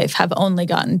my life have only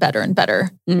gotten better and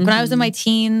better. When I was in my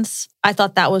teens, I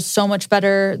thought that was so much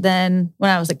better than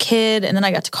when I was a kid. And then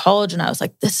I got to college and I was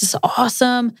like, this is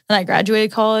awesome. And I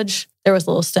graduated college there was a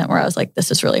little stint where I was like,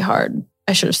 this is really hard.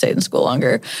 I should have stayed in school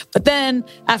longer. But then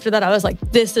after that, I was like,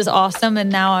 this is awesome. And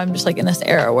now I'm just like in this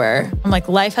era where I'm like,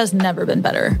 life has never been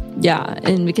better. Yeah.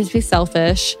 And we can be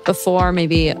selfish before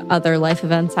maybe other life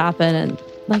events happen. And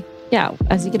like, yeah,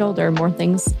 as you get older, more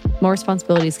things, more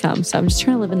responsibilities come. So I'm just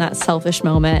trying to live in that selfish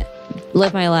moment,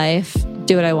 live my life,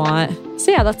 do what I want. So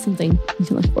yeah, that's something you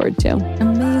can look forward to.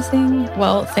 Amazing.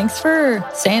 Well, thanks for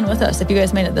staying with us. If you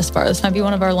guys made it this far, this might be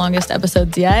one of our longest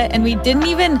episodes yet. And we didn't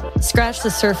even scratch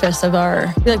the surface of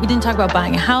we didn't talk about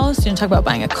buying a house. We didn't talk about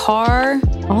buying a car.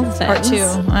 All the things. Part 2.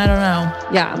 I don't know.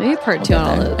 Yeah, maybe part 2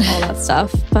 on all that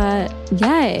stuff. But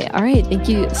yay. All right. Thank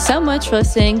you so much for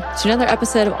listening to another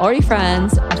episode of Already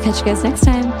Friends. I'll catch you guys next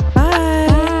time. Bye.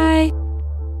 Bye.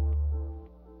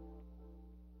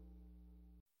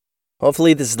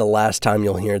 Hopefully this is the last time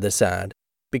you'll hear this ad,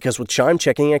 because with Chime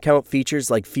checking account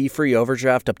features like fee-free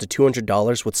overdraft up to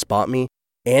 $200 with SpotMe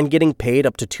and getting paid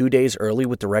up to 2 days early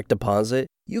with direct deposit,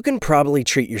 you can probably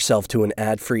treat yourself to an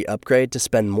ad-free upgrade to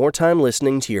spend more time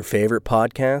listening to your favorite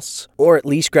podcasts, or at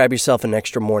least grab yourself an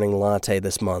extra morning latte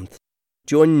this month.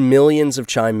 Join millions of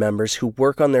Chime members who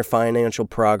work on their financial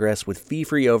progress with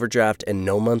fee-free overdraft and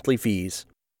no monthly fees.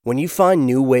 When you find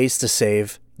new ways to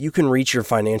save, you can reach your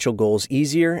financial goals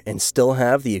easier and still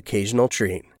have the occasional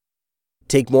treat.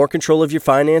 Take more control of your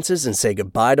finances and say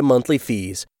goodbye to monthly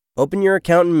fees. Open your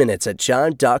account in minutes at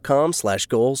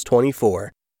chime.com/goals24.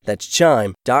 That's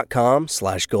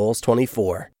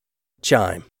chime.com/goals24.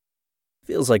 Chime.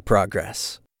 Feels like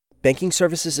progress. Banking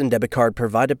services and debit card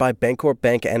provided by Bancorp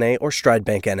Bank N.A. or Stride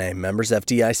Bank N.A. Members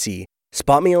FDIC.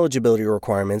 SpotMe eligibility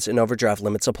requirements and overdraft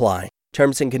limits apply.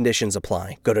 Terms and conditions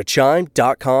apply. Go to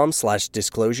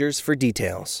chime.com/disclosures for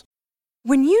details.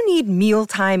 When you need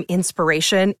mealtime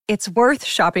inspiration, it's worth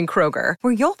shopping Kroger,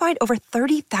 where you'll find over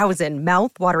 30,000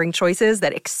 mouth-watering choices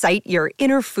that excite your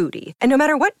inner foodie. And no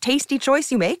matter what tasty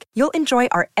choice you make, you'll enjoy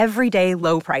our everyday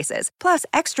low prices, plus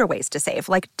extra ways to save,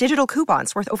 like digital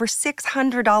coupons worth over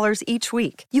 $600 each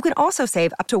week. You can also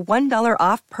save up to $1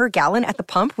 off per gallon at the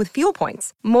pump with fuel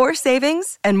points. More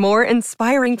savings and more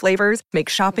inspiring flavors make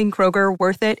shopping Kroger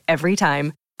worth it every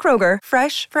time. Kroger,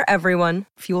 fresh for everyone.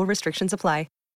 Fuel restrictions apply.